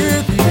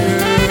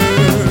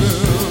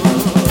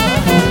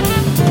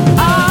 I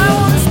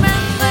want to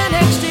spend the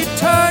next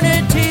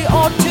eternity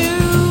or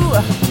two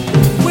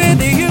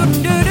with you.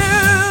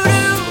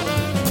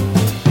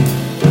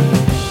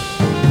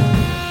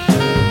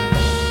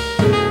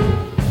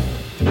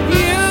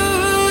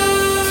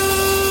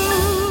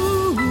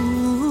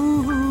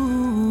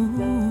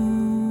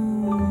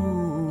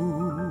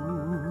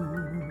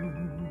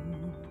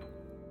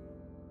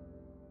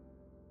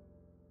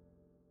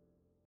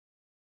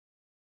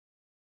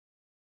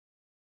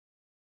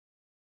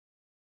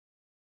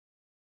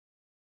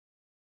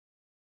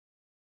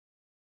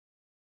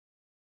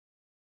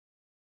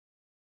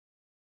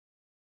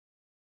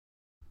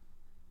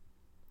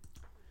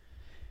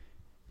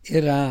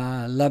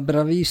 Era la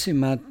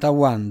bravissima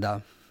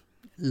Tawanda.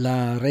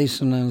 La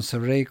Resonance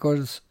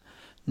Records,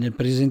 nel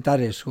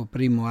presentare il suo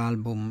primo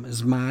album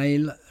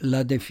Smile,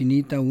 l'ha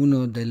definita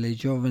una delle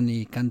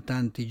giovani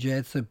cantanti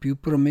jazz più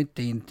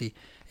promettenti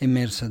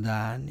emersa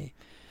da anni.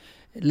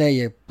 Lei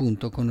è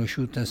appunto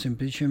conosciuta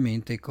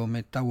semplicemente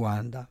come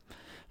Tawanda.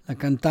 La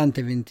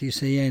cantante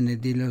 26enne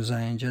di Los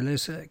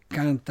Angeles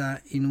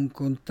canta in un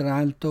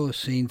contralto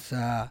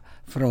senza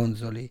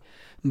fronzoli,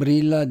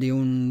 brilla di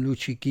un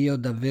luccichio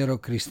davvero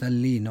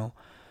cristallino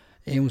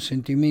e un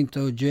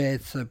sentimento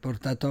jazz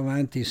portato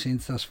avanti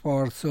senza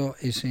sforzo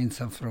e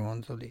senza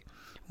fronzoli,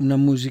 una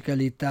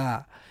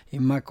musicalità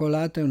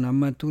immacolata e una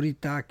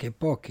maturità che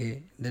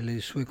poche delle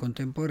sue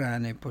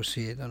contemporanee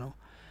possiedono.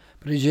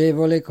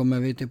 Pregevole, come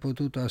avete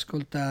potuto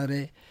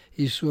ascoltare,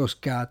 il suo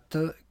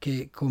scat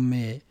che,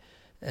 come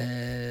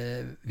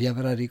vi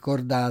avrà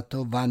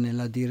ricordato, va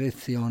nella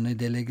direzione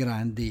delle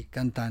grandi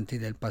cantanti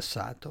del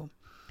passato.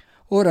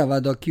 Ora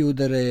vado a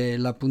chiudere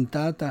la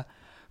puntata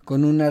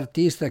con un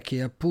artista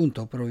che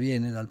appunto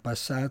proviene dal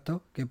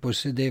passato, che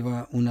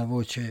possedeva una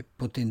voce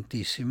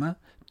potentissima,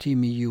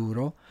 Timmy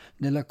Euro,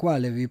 della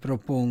quale vi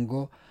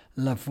propongo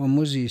la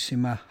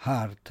famosissima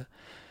Heart,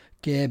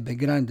 che ebbe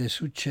grande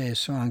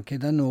successo anche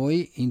da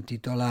noi,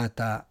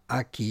 intitolata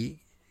A chi,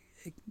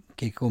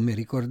 che come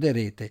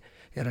ricorderete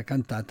era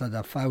cantata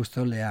da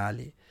Fausto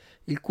Leali,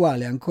 il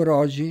quale ancora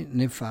oggi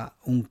ne fa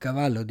un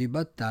cavallo di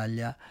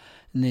battaglia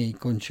nei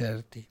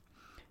concerti.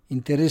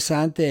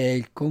 Interessante è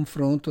il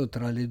confronto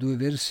tra le due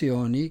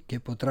versioni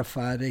che potrà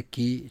fare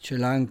chi ce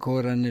l'ha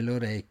ancora nelle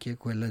orecchie,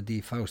 quella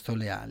di Fausto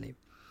Leali.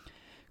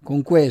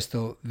 Con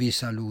questo vi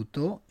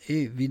saluto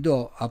e vi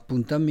do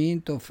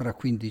appuntamento fra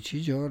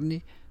 15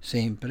 giorni,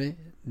 sempre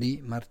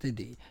di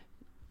martedì.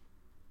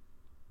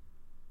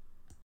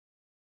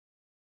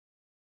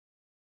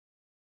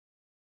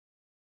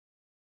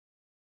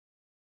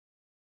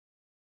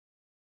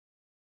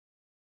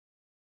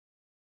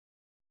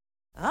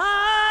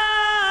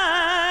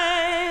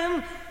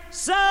 I'm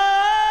so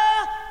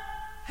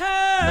hurt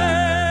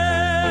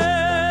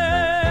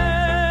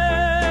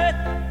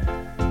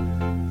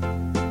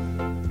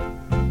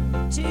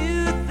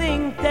to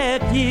think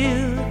that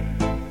you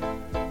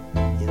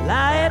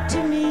lied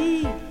to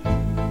me.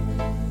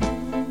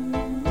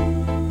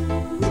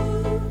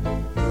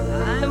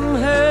 I'm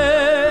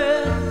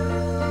hurt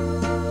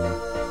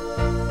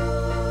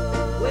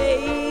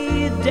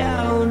way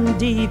down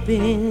deep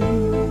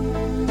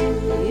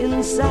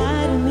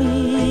inside of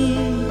me.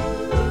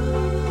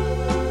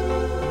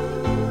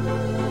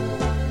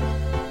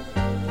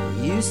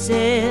 You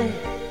said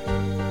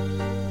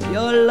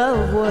your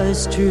love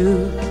was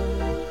true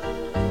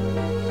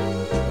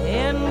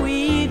and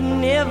we'd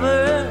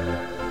never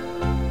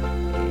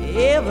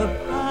ever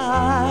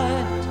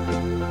part.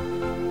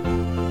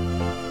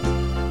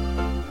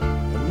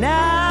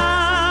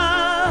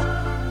 Now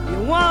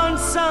you want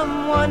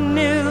someone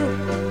new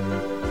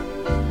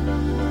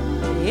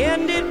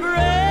and it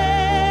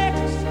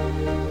breaks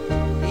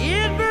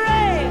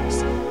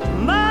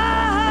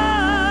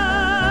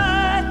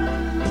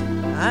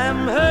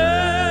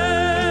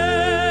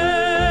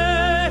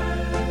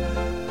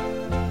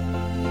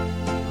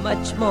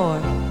much more,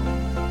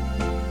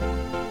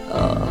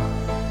 oh,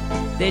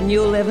 than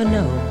you'll ever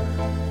know.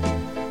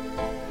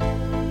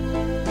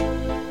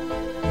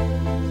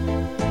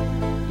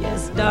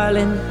 Yes,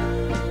 darling,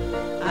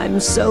 I'm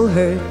so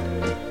hurt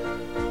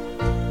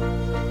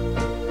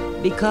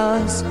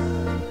because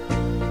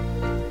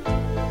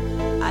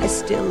I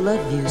still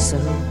love you so.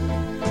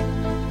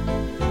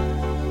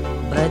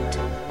 But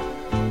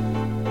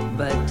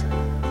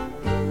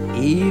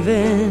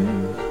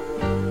even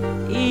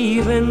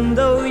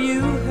though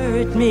you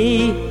hurt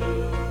me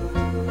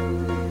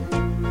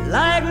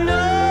like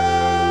no